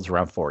DM's Guild's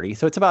around 40.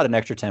 So it's about an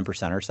extra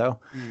 10% or so.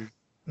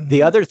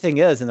 The other thing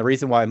is, and the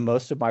reason why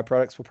most of my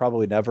products will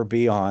probably never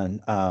be on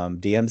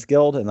DM's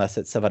Guild unless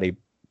it's somebody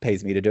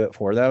pays me to do it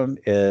for them,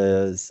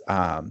 is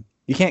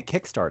you can't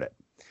kickstart it.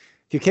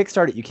 If you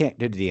kickstart it, you can't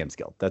do the DM's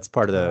Guild. That's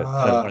part of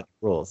one of the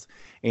rules.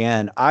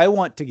 And I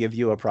want to give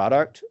you a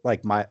product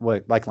like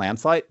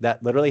Lamplight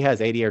that literally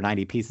has 80 or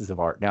 90 pieces of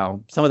art.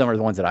 Now, some of them are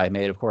the ones that I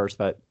made, of course,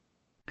 but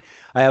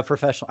I have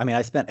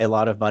I spent a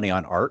lot of money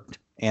on art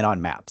and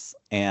on maps,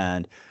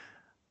 and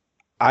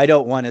I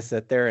don't want to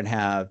sit there and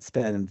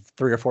spend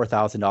 $3,000 or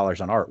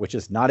 $4,000 on art, which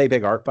is not a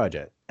big art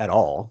budget at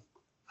all.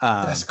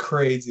 That's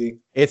crazy.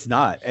 It's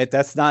not.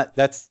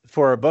 That's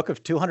for a book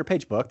of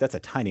 200-page book. That's a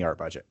tiny art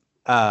budget.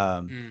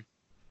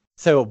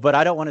 So, but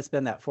I don't want to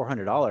spend that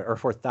 $400 or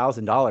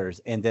 $4,000,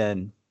 and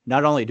then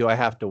not only do I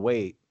have to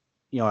wait,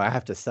 I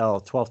have to sell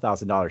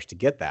 $12,000 to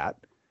get that,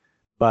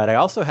 but I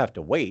also have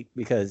to wait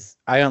because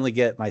I only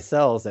get my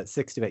sales at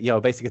 60.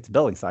 Basically it's a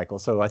billing cycle.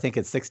 So I think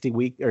it's 60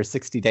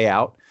 day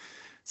out.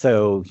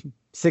 So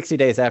 60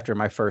 days after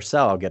my first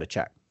sell, I'll get a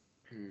check.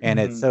 And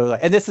it's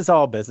and this is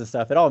all business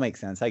stuff. It all makes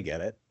sense. I get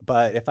it.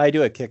 But if I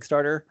do a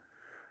Kickstarter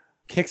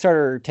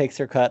takes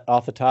their cut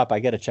off the top. I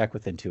get a check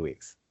within 2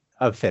 weeks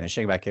of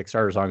finishing my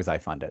Kickstarter as long as I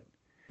fund it.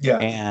 Yeah.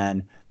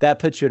 And that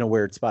puts you in a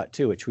weird spot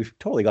too, which we've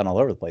totally gone all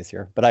over the place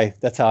here, but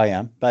that's how I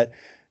am. But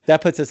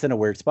that puts us in a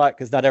weird spot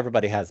because not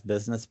everybody has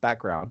business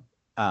background.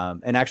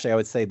 And actually I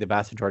would say the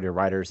vast majority of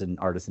writers and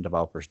artists and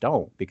developers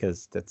don't,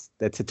 because that's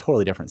a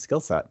totally different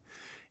skill set.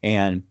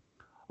 And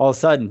all of a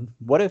sudden,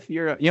 what if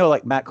you're,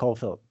 like Matt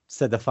Caulfield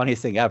said the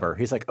funniest thing ever.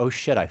 He's like, oh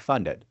shit, I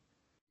funded.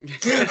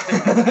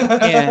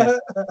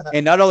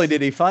 and not only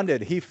did he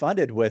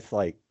funded with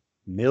like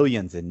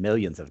millions and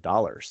millions of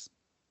dollars.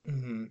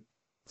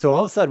 So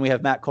all of a sudden we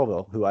have Matt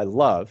Colville, who I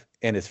love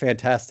and is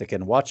fantastic,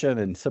 and watch him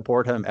and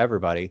support him,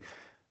 everybody.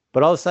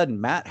 But all of a sudden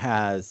Matt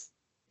has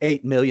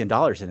 $8 million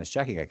in his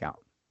checking account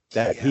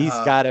that he's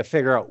got to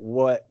figure out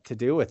what to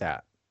do with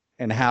that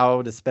and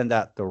how to spend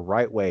that the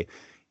right way.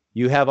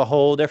 You have a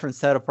whole different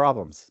set of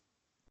problems.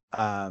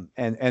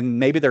 And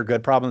maybe they're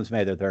good problems,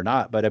 maybe they're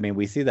not. But I mean,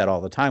 we see that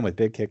all the time with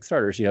big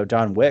Kickstarters.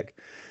 John Wick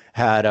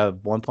had a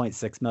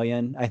 1.6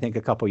 million, I think,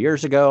 a couple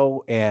years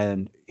ago.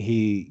 And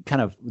he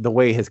the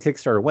way his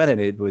Kickstarter went, and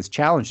it was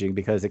challenging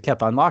because it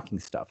kept unlocking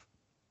stuff.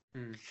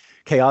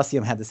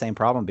 Chaosium had the same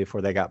problem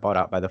before they got bought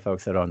out by the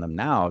folks that own them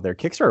now. Their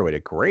Kickstarter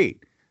did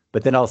great,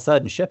 but then all of a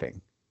sudden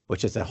shipping,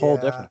 which is a whole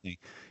different thing.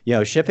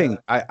 Shipping,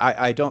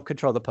 I don't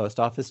control the post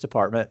office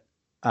department.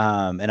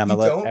 And I'm going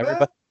to let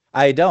everybody,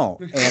 I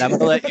don't. And I'm going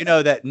to let you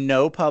know that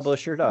no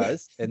publisher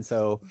does. And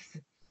so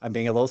I'm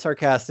being a little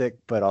sarcastic,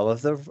 but all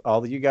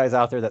of you guys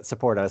out there that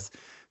support us,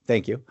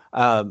 thank you.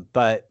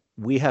 But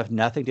we have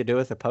nothing to do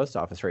with the post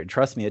office rate.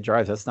 Trust me, it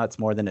drives us nuts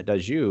more than it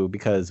does you,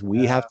 because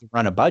we have to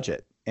run a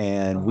budget,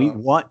 and we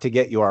want to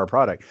get you our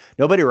product.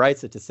 Nobody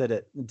writes it to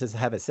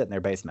have it sit in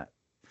their basement.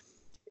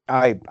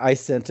 I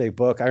sent a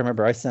book. I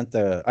remember I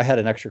had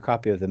an extra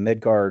copy of the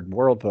Midgard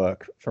World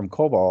book from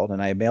Cobalt,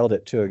 and I mailed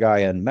it to a guy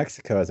in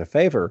Mexico as a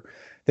favor,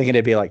 thinking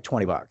it'd be like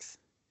 $20.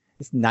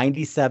 It's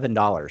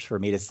 $97 for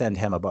me to send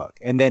him a book.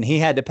 And then he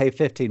had to pay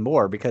 15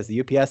 more because the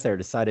UPS there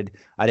decided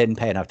I didn't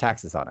pay enough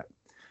taxes on it.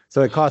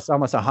 So it cost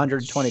almost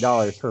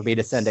 $120 for me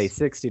to send a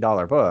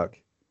 $60 book,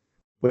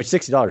 which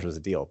 $60 was a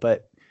deal.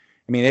 But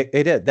I mean, it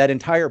did. That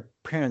entire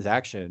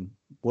transaction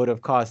would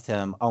have cost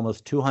him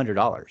almost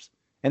 $200.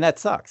 And that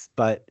sucks,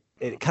 but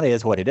it kind of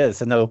is what it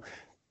is. And though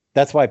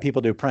that's why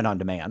people do print on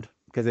demand,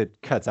 because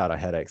it cuts out on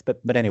headaches. But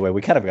anyway,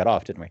 we kind of got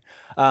off, didn't we?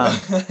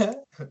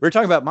 We're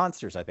talking about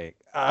monsters, I think.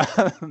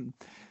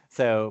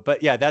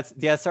 But yeah, that's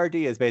the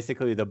SRD is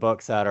basically the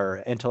books that are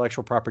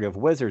intellectual property of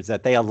Wizards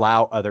that they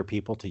allow other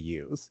people to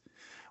use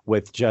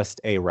with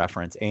just a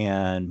reference.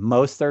 And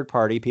most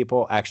third-party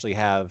people actually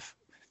have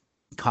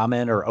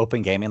common or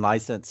open gaming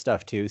license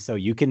stuff too, so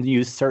you can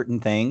use certain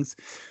things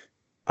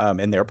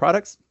in their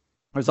products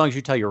as long as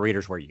you tell your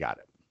readers where you got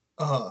it.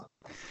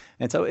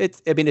 And so it's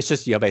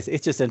just, basically,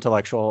 it's just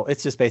intellectual.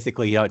 It's just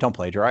basically, don't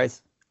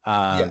plagiarize,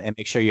 and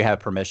make sure you have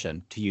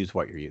permission to use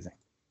what you're using.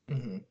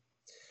 Mm-hmm.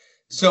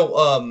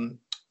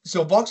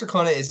 So Vox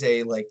Arcana is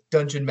a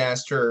dungeon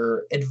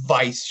master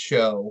advice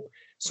show.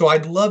 So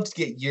I'd love to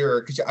get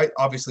because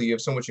obviously you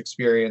have so much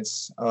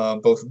experience,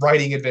 both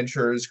writing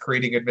adventures,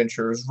 creating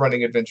adventures,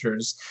 running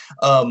adventures.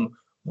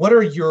 What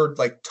are your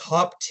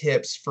top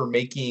tips for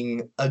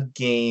making a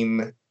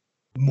game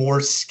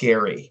more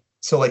scary?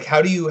 So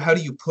how do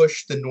you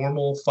push the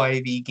normal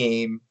 5e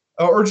game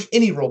or just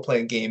any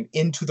role-playing game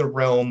into the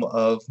realm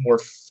of more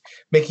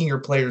making your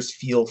players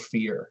feel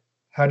fear?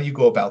 How do you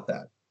go about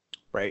that?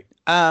 Right.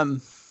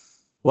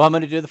 Well, I'm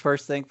going to do the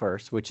first thing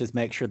first, which is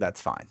make sure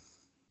that's fine.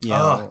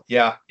 Yeah.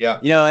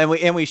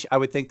 I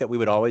would think that we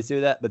would always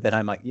do that, but then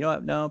I'm like,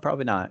 no,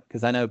 probably not,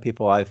 because I know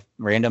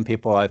random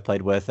people I've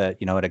played with at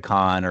a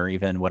con, or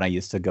even when I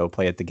used to go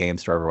play at the game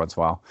store every once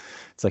in a while.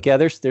 It's like, yeah,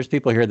 there's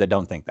people here that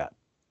don't think that.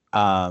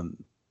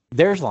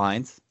 There's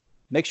lines.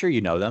 Make sure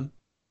you know them,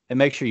 and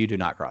make sure you do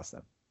not cross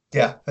them.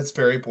 Yeah, that's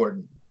very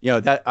important.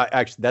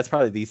 That's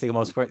probably the thing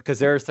most important, because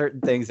there are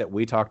certain things that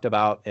we talked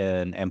about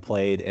and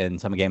played in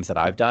some games that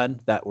I've done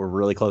that were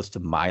really close to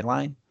my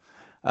line,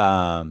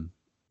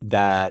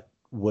 that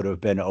would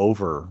have been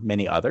over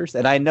many others.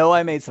 And I know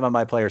I made some of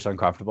my players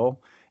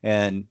uncomfortable,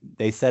 and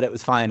they said it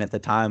was fine at the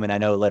time. And I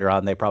know later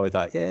on they probably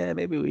thought, yeah,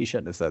 maybe we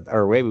shouldn't have said,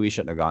 or maybe we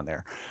shouldn't have gone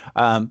there.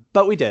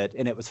 But we did,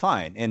 and it was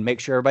fine. And make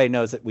sure everybody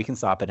knows that we can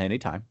stop at any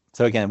time.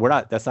 So again,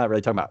 that's not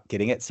really talking about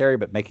getting it scary,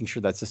 but making sure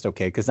that's just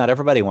okay, because not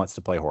everybody wants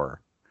to play horror.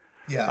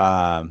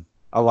 Yeah.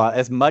 A lot,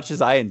 as much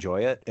as I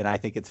enjoy it, and I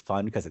think it's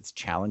fun because it's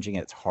challenging,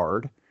 it's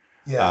hard.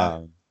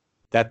 Yeah.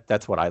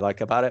 That's what I like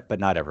about it, but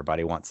not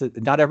everybody wants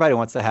it. Not everybody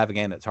wants to have a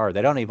game that's hard.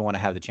 They don't even want to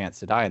have the chance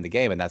to die in the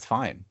game, and that's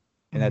fine.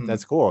 And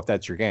that's cool if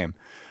that's your game.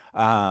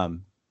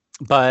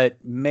 But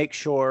make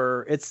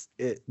sure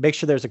make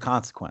sure there's a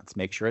consequence.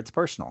 Make sure it's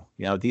personal.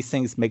 These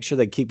things, make sure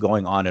they keep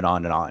going on and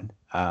on and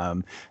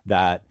on.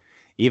 That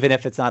even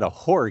if it's not a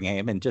horror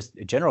game and just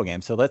a general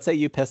game. So let's say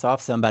you piss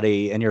off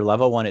somebody in your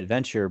level 1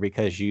 adventure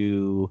because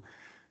you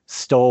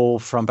stole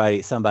from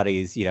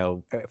somebody's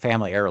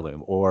family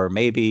heirloom, or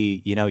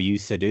maybe you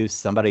seduce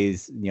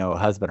somebody's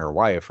husband or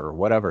wife or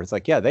whatever. It's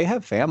like, yeah, they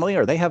have family,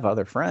 or they have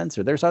other friends,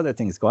 or there's other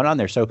things going on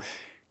there. So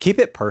keep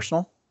it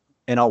personal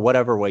in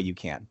whatever way you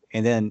can.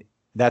 And then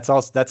that's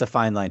a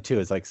fine line too.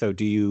 It's like, so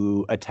do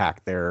you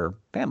attack their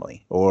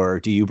family, or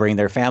do you bring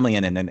their family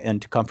in an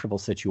uncomfortable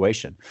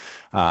situation?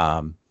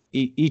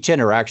 Each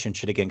interaction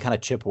should, again, kind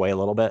of chip away a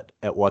little bit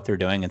at what they're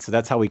doing. And so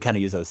that's how we kind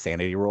of use those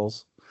sanity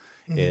rules.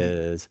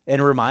 And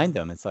remind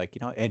them. It's like,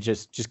 and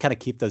just kind of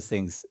keep those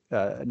things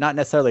not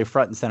necessarily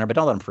front and center, but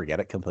don't let them forget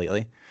it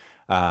completely.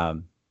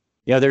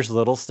 There's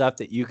little stuff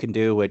that you can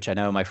do, which I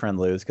know my friend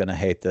Lou is going to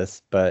hate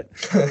this, but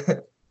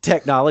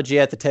technology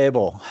at the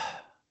table.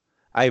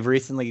 I've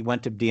recently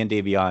went to D&D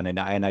Beyond, and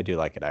I do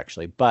like it,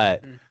 actually,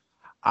 but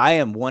I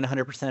am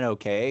 100%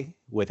 okay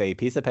with a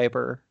piece of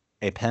paper,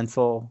 a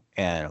pencil,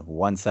 and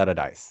one set of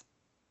dice.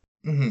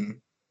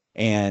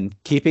 And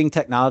keeping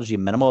technology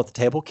minimal at the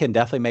table can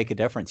definitely make a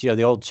difference.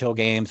 The old chill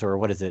games, or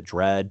what is it,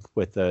 Dread,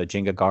 with the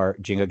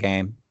Jenga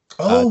game.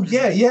 Oh,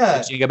 yeah.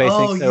 Jenga basic.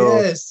 Oh,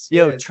 so,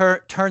 yes.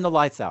 Turn the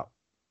lights out.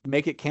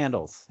 Make it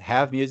candles.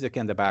 Have music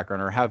in the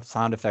background, or have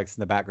sound effects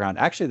in the background.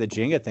 Actually, the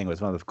Jenga thing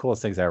was one of the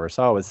coolest things I ever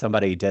saw. Was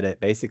somebody did it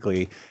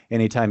basically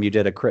anytime you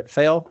did a crit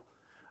fail,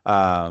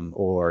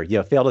 or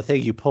failed a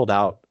thing, you pulled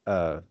out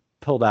a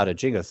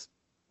Jenga's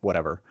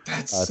whatever.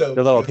 That's so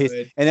the little good.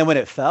 piece, and then when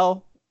it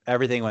fell,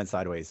 everything went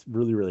sideways,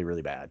 really, really,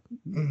 really bad.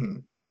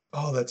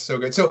 Oh, that's so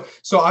good.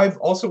 So I've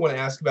also want to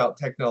ask about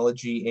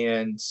technology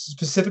and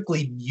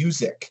specifically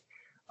music.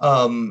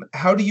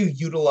 How do you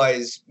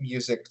utilize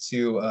music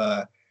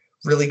to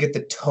really get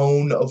the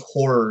tone of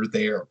horror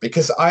there?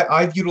 Because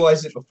I've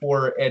utilized it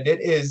before, and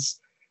it is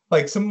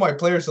like some of my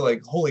players are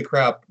like, "Holy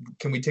crap!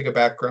 Can we take a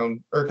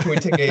background or can we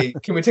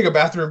take a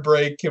bathroom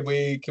break? Can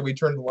we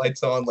turn the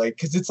lights on?" Like,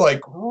 because it's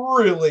like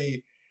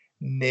really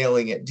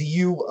nailing it. Do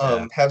you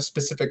have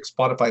specific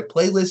Spotify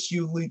playlists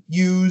you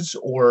use,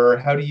 or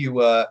how do you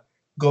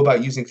go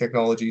about using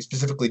technology,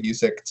 specifically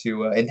music,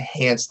 to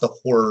enhance the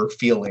horror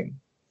feeling?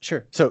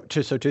 Sure. So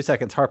 2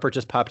 seconds. Harper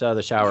just popped out of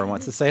the shower and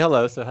wants to say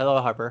hello. So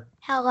hello, Harper.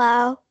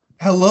 Hello.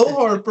 Hello,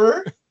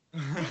 Harper.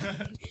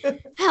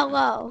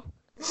 Hello.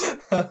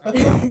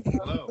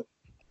 Hello.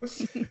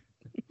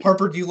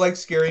 Harper, do you like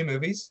scary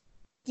movies?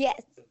 Yes.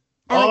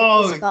 I like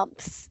Oh,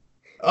 Goosebumps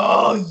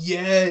oh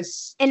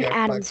yes. and Jack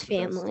Addams Black's the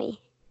best.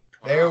 Family.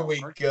 There we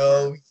Hardcore.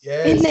 go.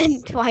 Yes. And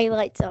then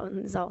Twilight Zone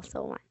is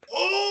also one.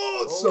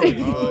 Oh, so Oh,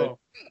 good.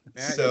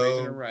 Matt, you're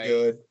So raising it right.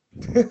 good.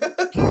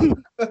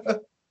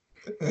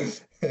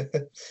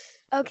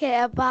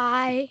 Okay,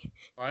 bye.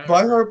 Bye,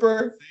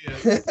 Harper.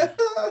 See ya.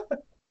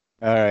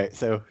 All right.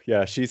 So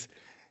yeah, she's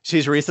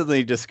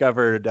recently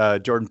discovered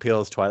Jordan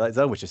Peele's Twilight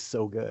Zone, which is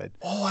so good.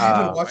 Oh, I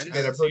haven't watched I it yet.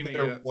 I've haven't heard seen that it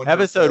they're yet. wonderful.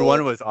 Episode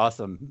 1 was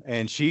awesome,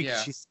 and Yeah.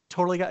 she's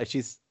totally got.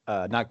 She's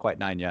not quite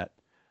 9 yet,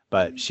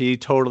 but she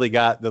totally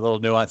got the little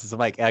nuances. I'm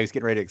like, I was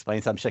getting ready to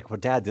explain something. She's like, "Well,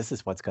 Dad, this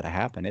is what's going to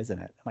happen, isn't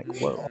it?" I'm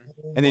like, "Whoa!" Oh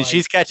And then my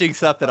she's catching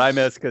stuff that I gosh.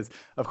 missed because,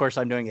 of course,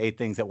 I'm doing 8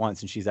 things at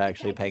once, and she's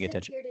actually paying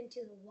attention.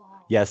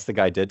 Yes, the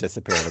guy did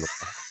disappear into the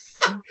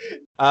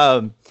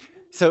wall.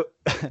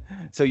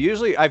 So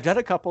usually I've done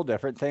a couple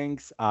different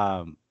things.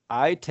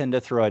 I tend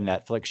to throw a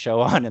Netflix show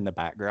on in the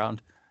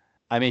background.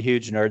 I'm a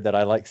huge nerd that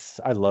I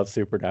love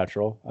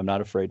Supernatural. I'm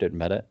not afraid to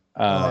admit it.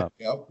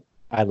 Yep.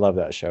 I love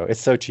that show.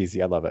 It's so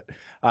cheesy. I love it.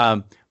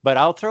 But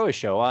I'll throw a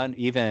show on.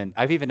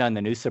 I've even done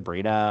the new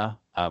Sabrina,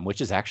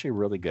 which is actually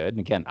really good. And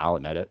again, I'll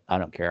admit it. I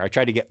don't care. I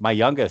tried to get my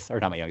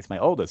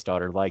oldest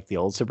daughter, like the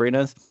old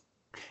Sabrinas.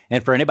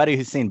 And for anybody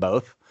who's seen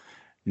both,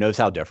 knows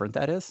how different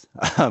that is.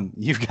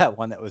 You've got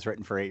one that was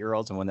written for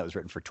 8-year-olds and one that was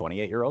written for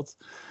 28-year-olds,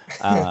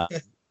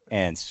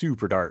 and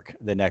super dark.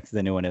 The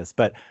new one is.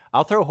 But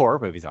I'll throw horror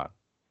movies on,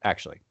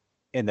 actually,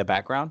 in the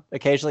background.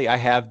 Occasionally, I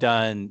have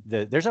done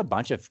there's a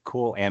bunch of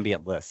cool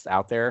ambient lists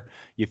out there.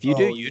 If you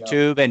do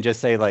YouTube and just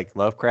say like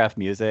Lovecraft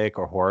music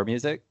or horror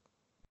music,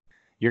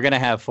 you're gonna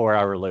have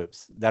 4-hour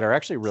loops that are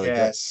actually really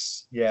good.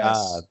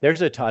 Yes.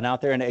 There's a ton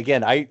out there, and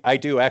again, I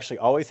do actually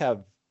always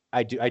have.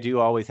 I do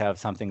always have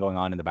something going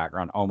on in the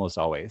background, almost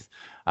always.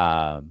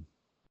 But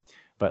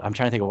I'm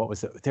trying to think of what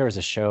was it. There was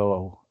a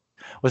show.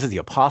 Was it The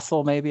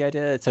Apostle? Maybe I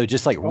did. So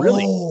just like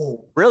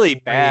really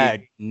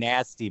bad,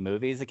 nasty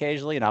movies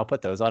occasionally, and I'll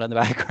put those on in the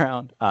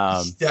background.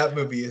 That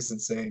movie is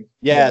insane.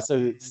 Yeah.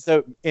 So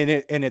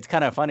and it's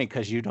kind of funny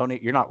because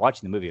you're not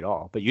watching the movie at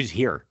all, but you just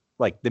hear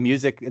like the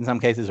music in some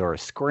cases, or a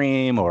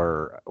scream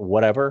or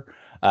whatever.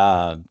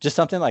 Just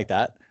something like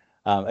that.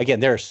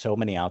 Again, there are so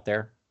many out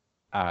there.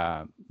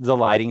 The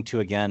lighting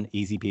too, again,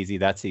 easy peasy.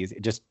 That's easy.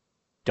 Just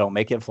don't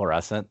make it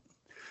fluorescent.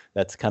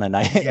 That's kind of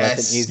nice.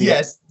 That's an easy.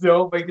 Yes.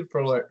 Don't make it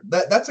fluorescent.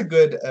 That's a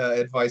good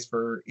advice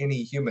for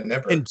any human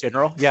ever. In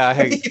general,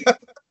 yeah. Yeah,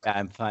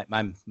 I'm fine.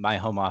 My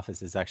home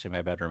office is actually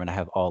my bedroom, and I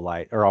have all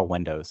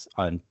windows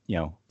on.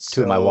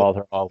 Two of my walls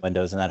are all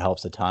windows, and that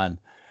helps a ton.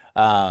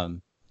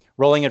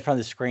 Rolling in front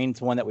of the screen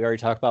is one that we already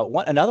talked about.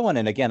 Another one,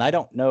 and again, I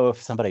don't know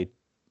if I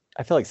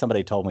feel like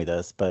somebody told me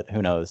this, but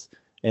who knows?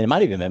 And it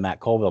might even been Matt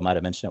Colville might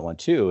have mentioned it one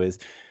too, is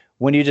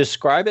when you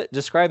describe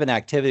an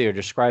activity or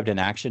describe an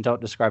action, don't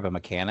describe a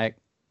mechanic.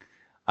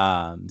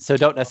 So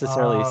don't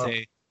necessarily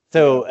say,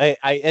 so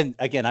and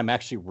again, I'm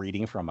actually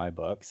reading from my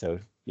book, so,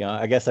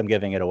 I guess I'm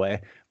giving it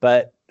away,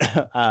 but,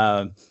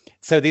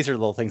 so these are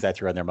little things I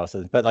threw in there most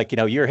of them, but like,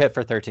 you're hit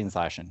for 13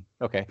 slashing.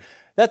 Okay.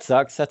 That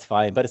sucks. That's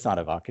fine, but it's not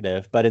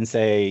evocative. But in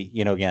say,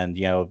 again,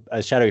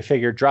 a shadowy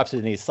figure drops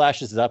into these,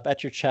 slashes up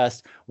at your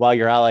chest while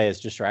your ally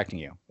is distracting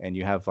you, and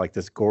you have like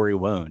this gory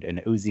wound,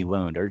 an oozy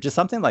wound, or just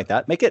something like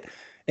that. Make it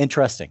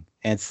interesting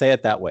and say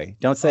it that way.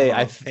 Don't say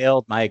I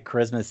failed my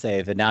charisma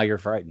save and now you're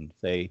frightened.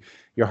 Say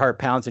your heart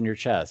pounds in your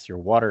chest, your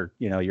water,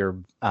 your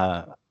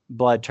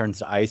blood turns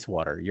to ice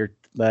water, your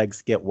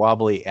legs get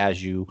wobbly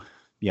as you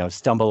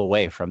stumble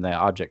away from the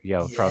object,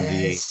 from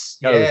the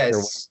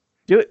yes.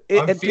 Do it.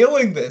 I'm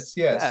feeling this.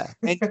 Yes.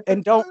 Yeah.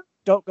 And don't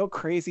go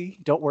crazy.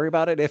 Don't worry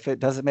about it if it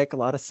doesn't make a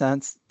lot of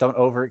sense. Don't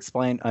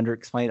over-explain,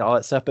 under-explain, all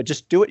that stuff. But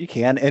just do what you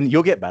can, and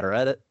you'll get better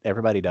at it.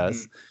 Everybody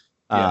does.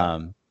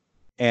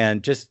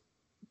 And just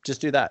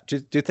do that.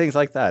 Just do things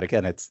like that.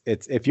 Again, it's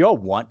if you all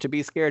want to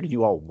be scared and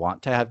you all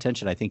want to have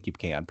tension, I think you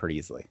can pretty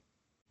easily.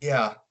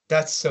 Yeah,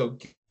 that's so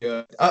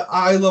good.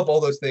 I love all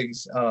those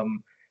things.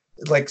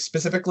 Like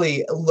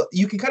specifically,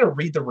 you can kind of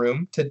read the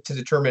room to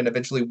determine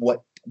eventually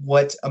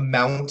what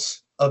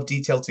amount of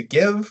detail to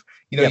give.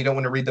 You don't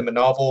want to read them a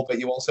novel, but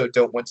you also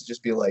don't want to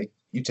just be like,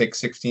 you take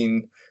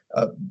 16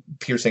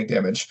 piercing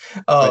damage.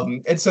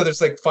 And so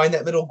there's like, find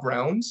that middle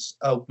ground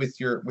with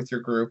your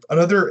group.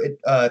 Another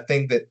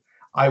thing that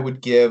I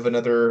would give,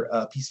 another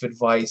piece of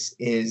advice,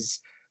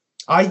 is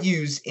I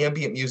use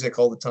ambient music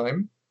all the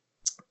time.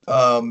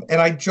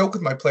 And I joke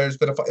with my players,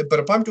 but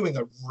if I'm doing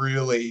a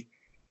really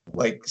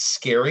like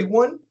scary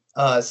one,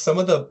 some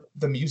of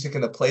the music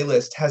in the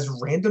playlist has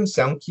random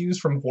sound cues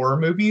from horror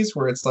movies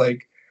where it's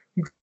like,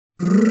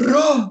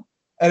 and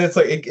it's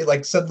like it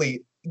like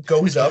suddenly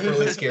goes up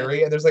really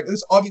scary, and there's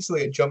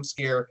obviously a jump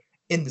scare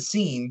in the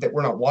scene that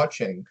we're not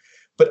watching,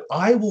 but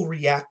I will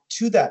react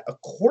to that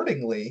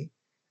accordingly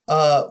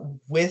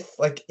with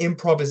like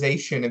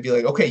improvisation and be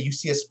like, okay, you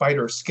see a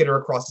spider skitter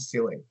across the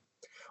ceiling,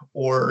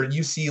 or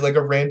you see like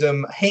a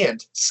random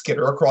hand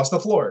skitter across the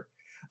floor.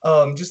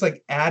 Just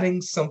like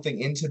adding something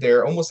into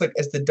there, almost like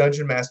as the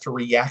dungeon master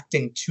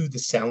reacting to the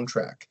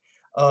soundtrack,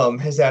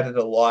 has added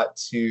a lot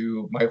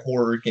to my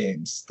horror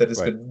games. That has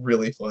Right. been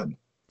really fun.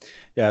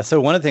 Yeah,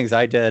 so one of the things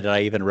I did, and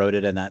I even wrote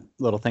it in that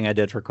little thing I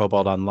did for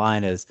Cobalt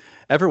Online, is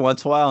every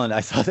once in a while, and I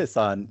saw this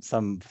on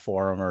some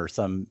forum or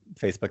some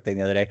Facebook thing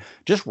the other day,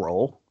 just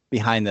roll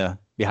behind the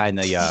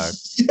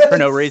for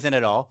no reason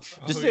at all.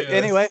 Just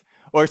anyway,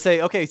 or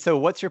say, okay, so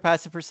what's your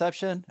passive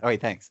perception? All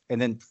right, thanks,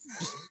 and then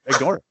just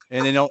ignore it,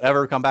 and then don't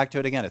ever come back to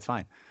it again. It's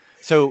fine.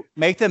 So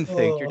make them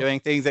think you're doing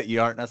things that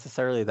you aren't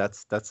necessarily.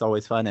 That's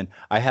always fun. And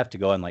I have to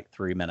go in like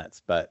 3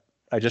 minutes, but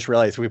I just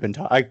realized we've been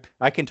talking.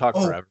 I can talk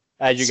forever.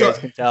 As you guys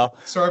can tell.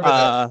 Sorry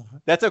about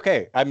that. That's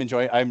okay. I'm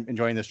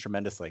enjoying this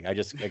tremendously. I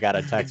got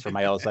a text from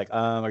my I was like,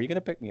 are you gonna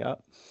pick me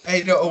up?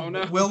 Hey,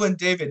 no. Will and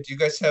David, do you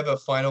guys have a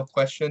final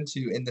question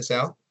to end this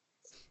out?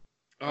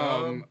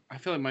 I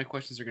feel like my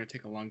questions are going to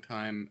take a long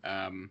time.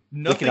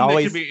 Nothing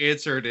that can be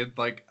answered in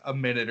like a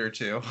minute or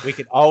two. We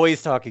can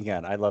always talk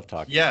again. I love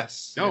talking.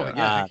 Yes. Oh,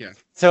 yeah.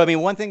 So I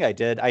mean, one thing I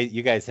did,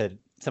 you guys had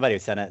somebody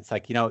sent it. It's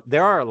like,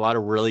 there are a lot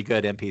of really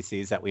good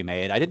NPCs that we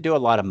made. I didn't do a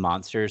lot of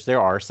monsters.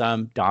 There are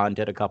some. Don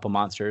did a couple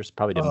monsters.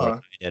 Probably did more than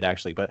I did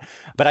actually, but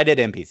I did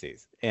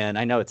NPCs, and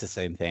I know it's the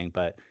same thing.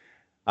 But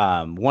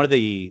I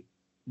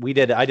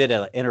did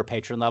an inner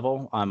patron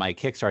level on my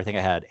Kickstarter. I think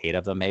I had 8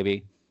 of them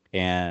maybe.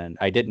 And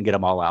I didn't get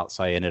them all out,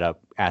 so I ended up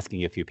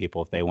asking a few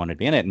people if they wanted to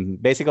be in it.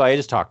 And basically, I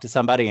just talked to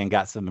somebody and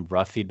got some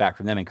rough feedback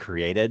from them and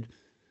created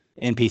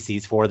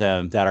NPCs for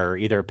them that are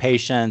either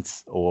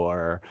patients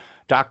or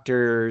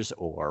doctors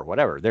or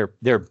whatever.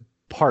 They're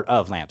part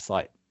of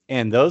Lampslight,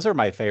 and those are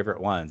my favorite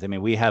ones. I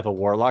mean, we have a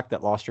warlock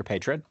that lost her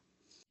patron,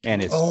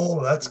 and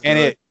that's good.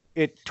 And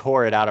it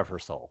tore it out of her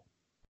soul.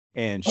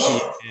 And she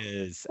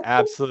is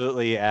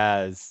absolutely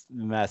as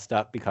messed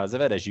up because of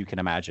it as you can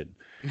imagine.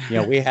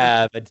 We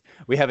have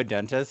a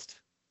dentist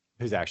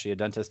who's actually a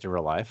dentist in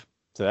real life,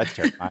 so that's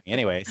terrifying.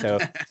 Anyway,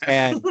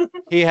 and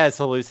he has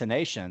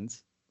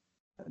hallucinations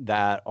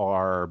that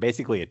are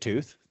basically a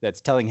tooth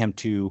that's telling him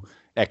to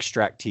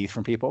extract teeth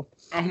from people.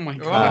 Oh my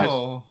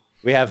god!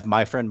 We have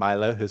my friend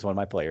Milo, who's one of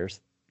my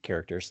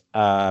characters.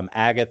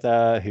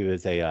 Agatha, who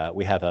is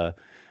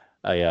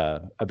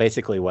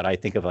basically what I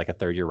think of like a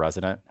third-year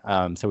resident.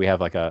 So we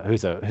have like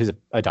who's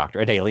a doctor,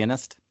 an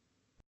alienist,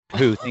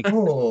 who thinks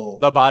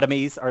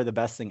lobotomies are the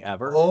best thing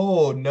ever.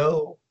 Oh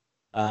no.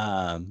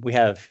 We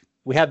have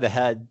the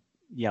head,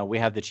 we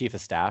have the chief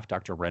of staff,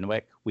 Dr.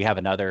 Renwick. We have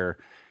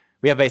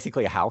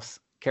basically a house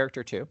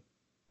character too.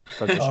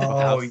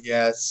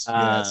 Yes.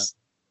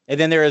 And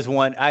then there is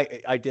one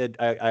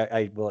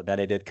I will admit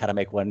I did kind of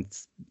make one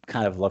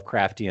kind of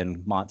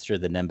Lovecraftian monster,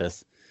 the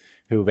Nimbus,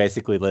 who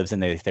basically lives in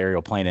the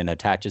ethereal plane and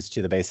attaches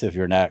to the base of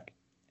your neck,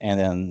 and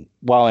then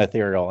while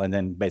ethereal, and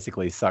then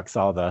basically sucks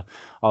all the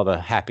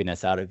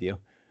happiness out of you,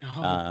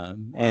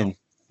 and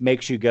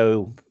makes you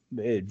go,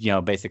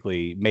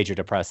 basically major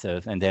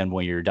depressive, and then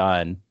when you're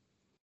done,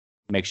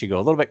 makes you go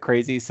a little bit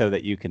crazy so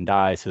that you can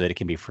die, so that it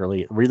can be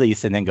freely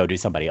released and then go do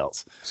somebody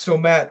else. So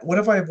Matt, what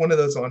if I have one of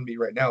those on me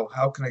right now?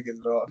 How can I get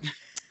it off?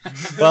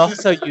 Well,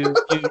 so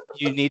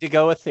you need to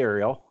go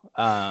ethereal,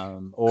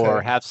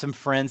 or have some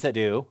friends that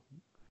do.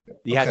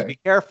 You have to be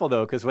careful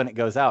though, because when it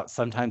goes out,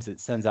 sometimes it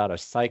sends out a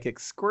psychic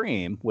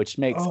scream, which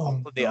makes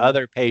all of the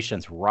other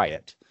patients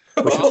riot.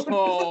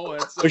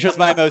 Which was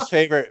my most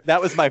favorite.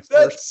 That was my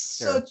first.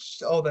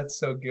 That's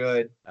so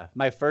good.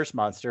 My first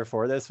monster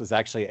for this was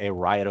actually a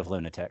riot of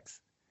lunatics,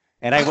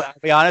 and I'll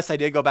be honest, I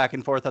did go back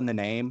and forth on the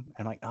name.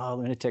 I'm like,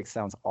 lunatics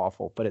sounds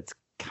awful, but it's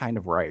kind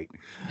of right.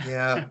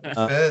 Yeah,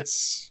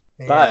 fits.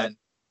 But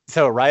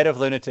so riot of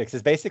lunatics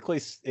is basically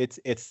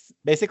it's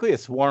basically a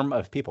swarm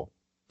of people.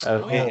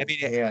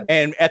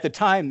 And at the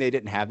time they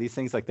didn't have these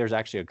things. Like there's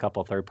actually a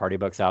couple third-party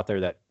books out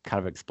there that kind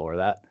of explore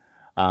that.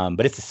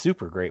 But it's a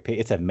super great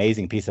it's an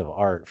amazing piece of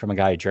art from a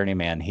guy,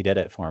 Journeyman. He did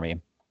it for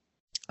me.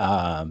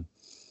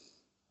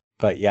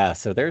 But yeah,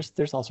 so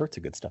there's all sorts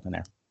of good stuff in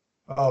there.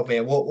 Oh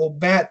man, well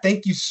Matt,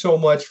 thank you so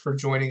much for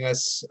joining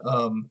us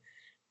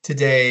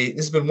today.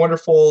 This has been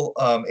wonderful.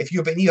 If you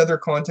have any other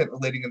content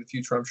relating in the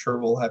future, I'm sure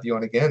we'll have you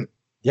on again.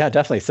 Yeah,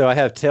 definitely. So I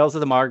have Tales of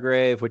the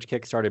Margrave, which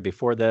kickstarted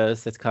before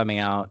this. It's coming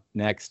out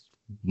next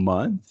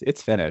month.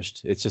 It's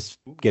finished. It's just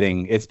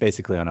it's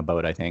basically on a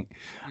boat, I think.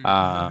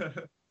 I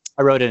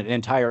wrote an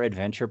entire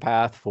adventure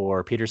path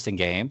for Peterson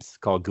Games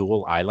called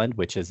Ghoul Island,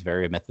 which is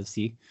very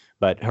mythosy,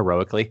 but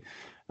heroically.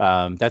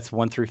 That's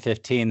 1 through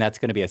 15. That's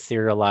going to be a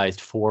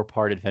serialized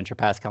 4-part adventure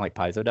path, kind of like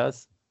Paizo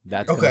does.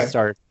 That's going to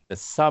start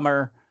this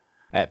summer.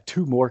 I have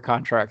 2 more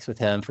contracts with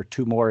him for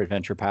 2 more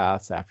adventure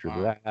paths after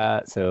Wow.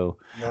 that. So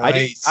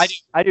Nice.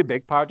 I do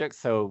big projects,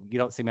 so you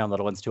don't see me on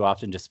little ones too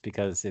often, just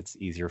because it's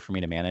easier for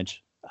me to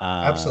manage.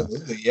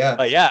 Absolutely, yeah.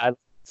 But yeah,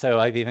 so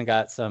I've even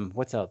got some.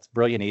 What's else?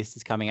 Brilliant East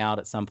is coming out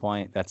at some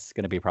point. That's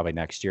going to be probably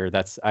next year.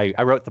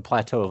 I wrote the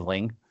Plateau of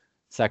Ling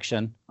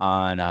section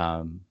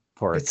on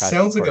for. It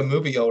sounds like a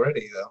movie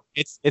already, though.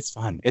 It's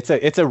fun. It's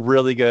a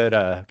really good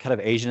kind of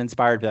Asian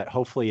inspired that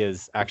hopefully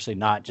is actually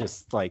not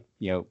just like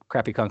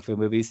crappy kung fu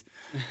movies.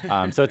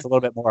 So it's a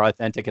little bit more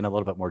authentic and a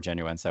little bit more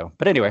genuine. So,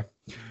 but anyway,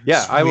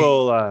 yeah, I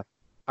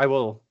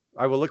will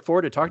look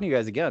forward to talking to you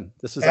guys again.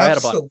 I had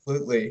a blast.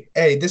 Absolutely.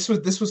 Hey, this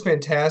was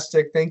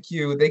fantastic. Thank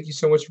you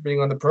so much for being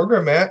on the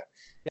program, Matt.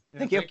 Yeah,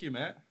 Thank you. Thank you,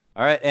 Matt.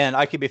 All right, and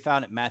I can be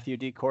found at Matthew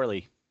D.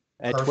 Corley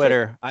at Perfect.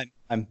 Twitter.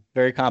 I'm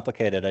very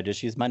complicated. I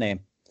just use my name.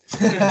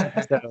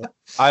 So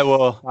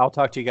I'll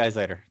talk to you guys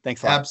later.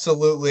 Thanks a lot.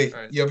 Absolutely. All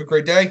right. You have a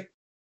great day.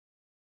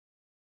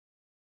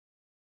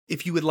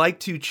 If you would like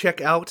to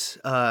check out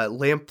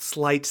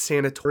Lamplight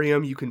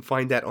Sanatorium, you can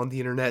find that on the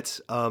internet.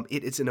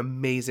 It is an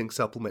amazing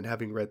supplement,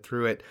 having read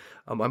through it.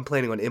 I'm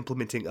planning on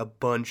implementing a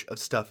bunch of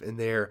stuff in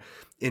there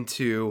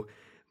into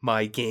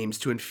my games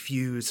to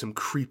infuse some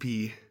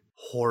creepy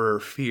horror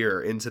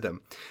fear into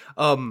them.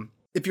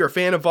 If you're a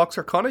fan of Vox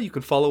Arcana, you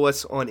can follow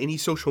us on any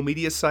social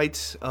media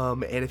sites.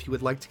 And if you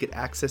would like to get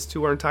access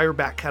to our entire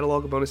back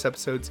catalog of bonus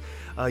episodes,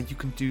 you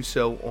can do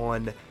so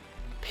on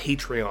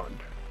Patreon.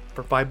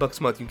 For $5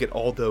 a month, you can get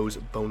all those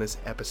bonus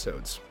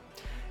episodes.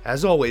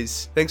 As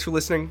always, thanks for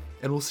listening,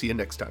 and we'll see you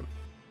next time.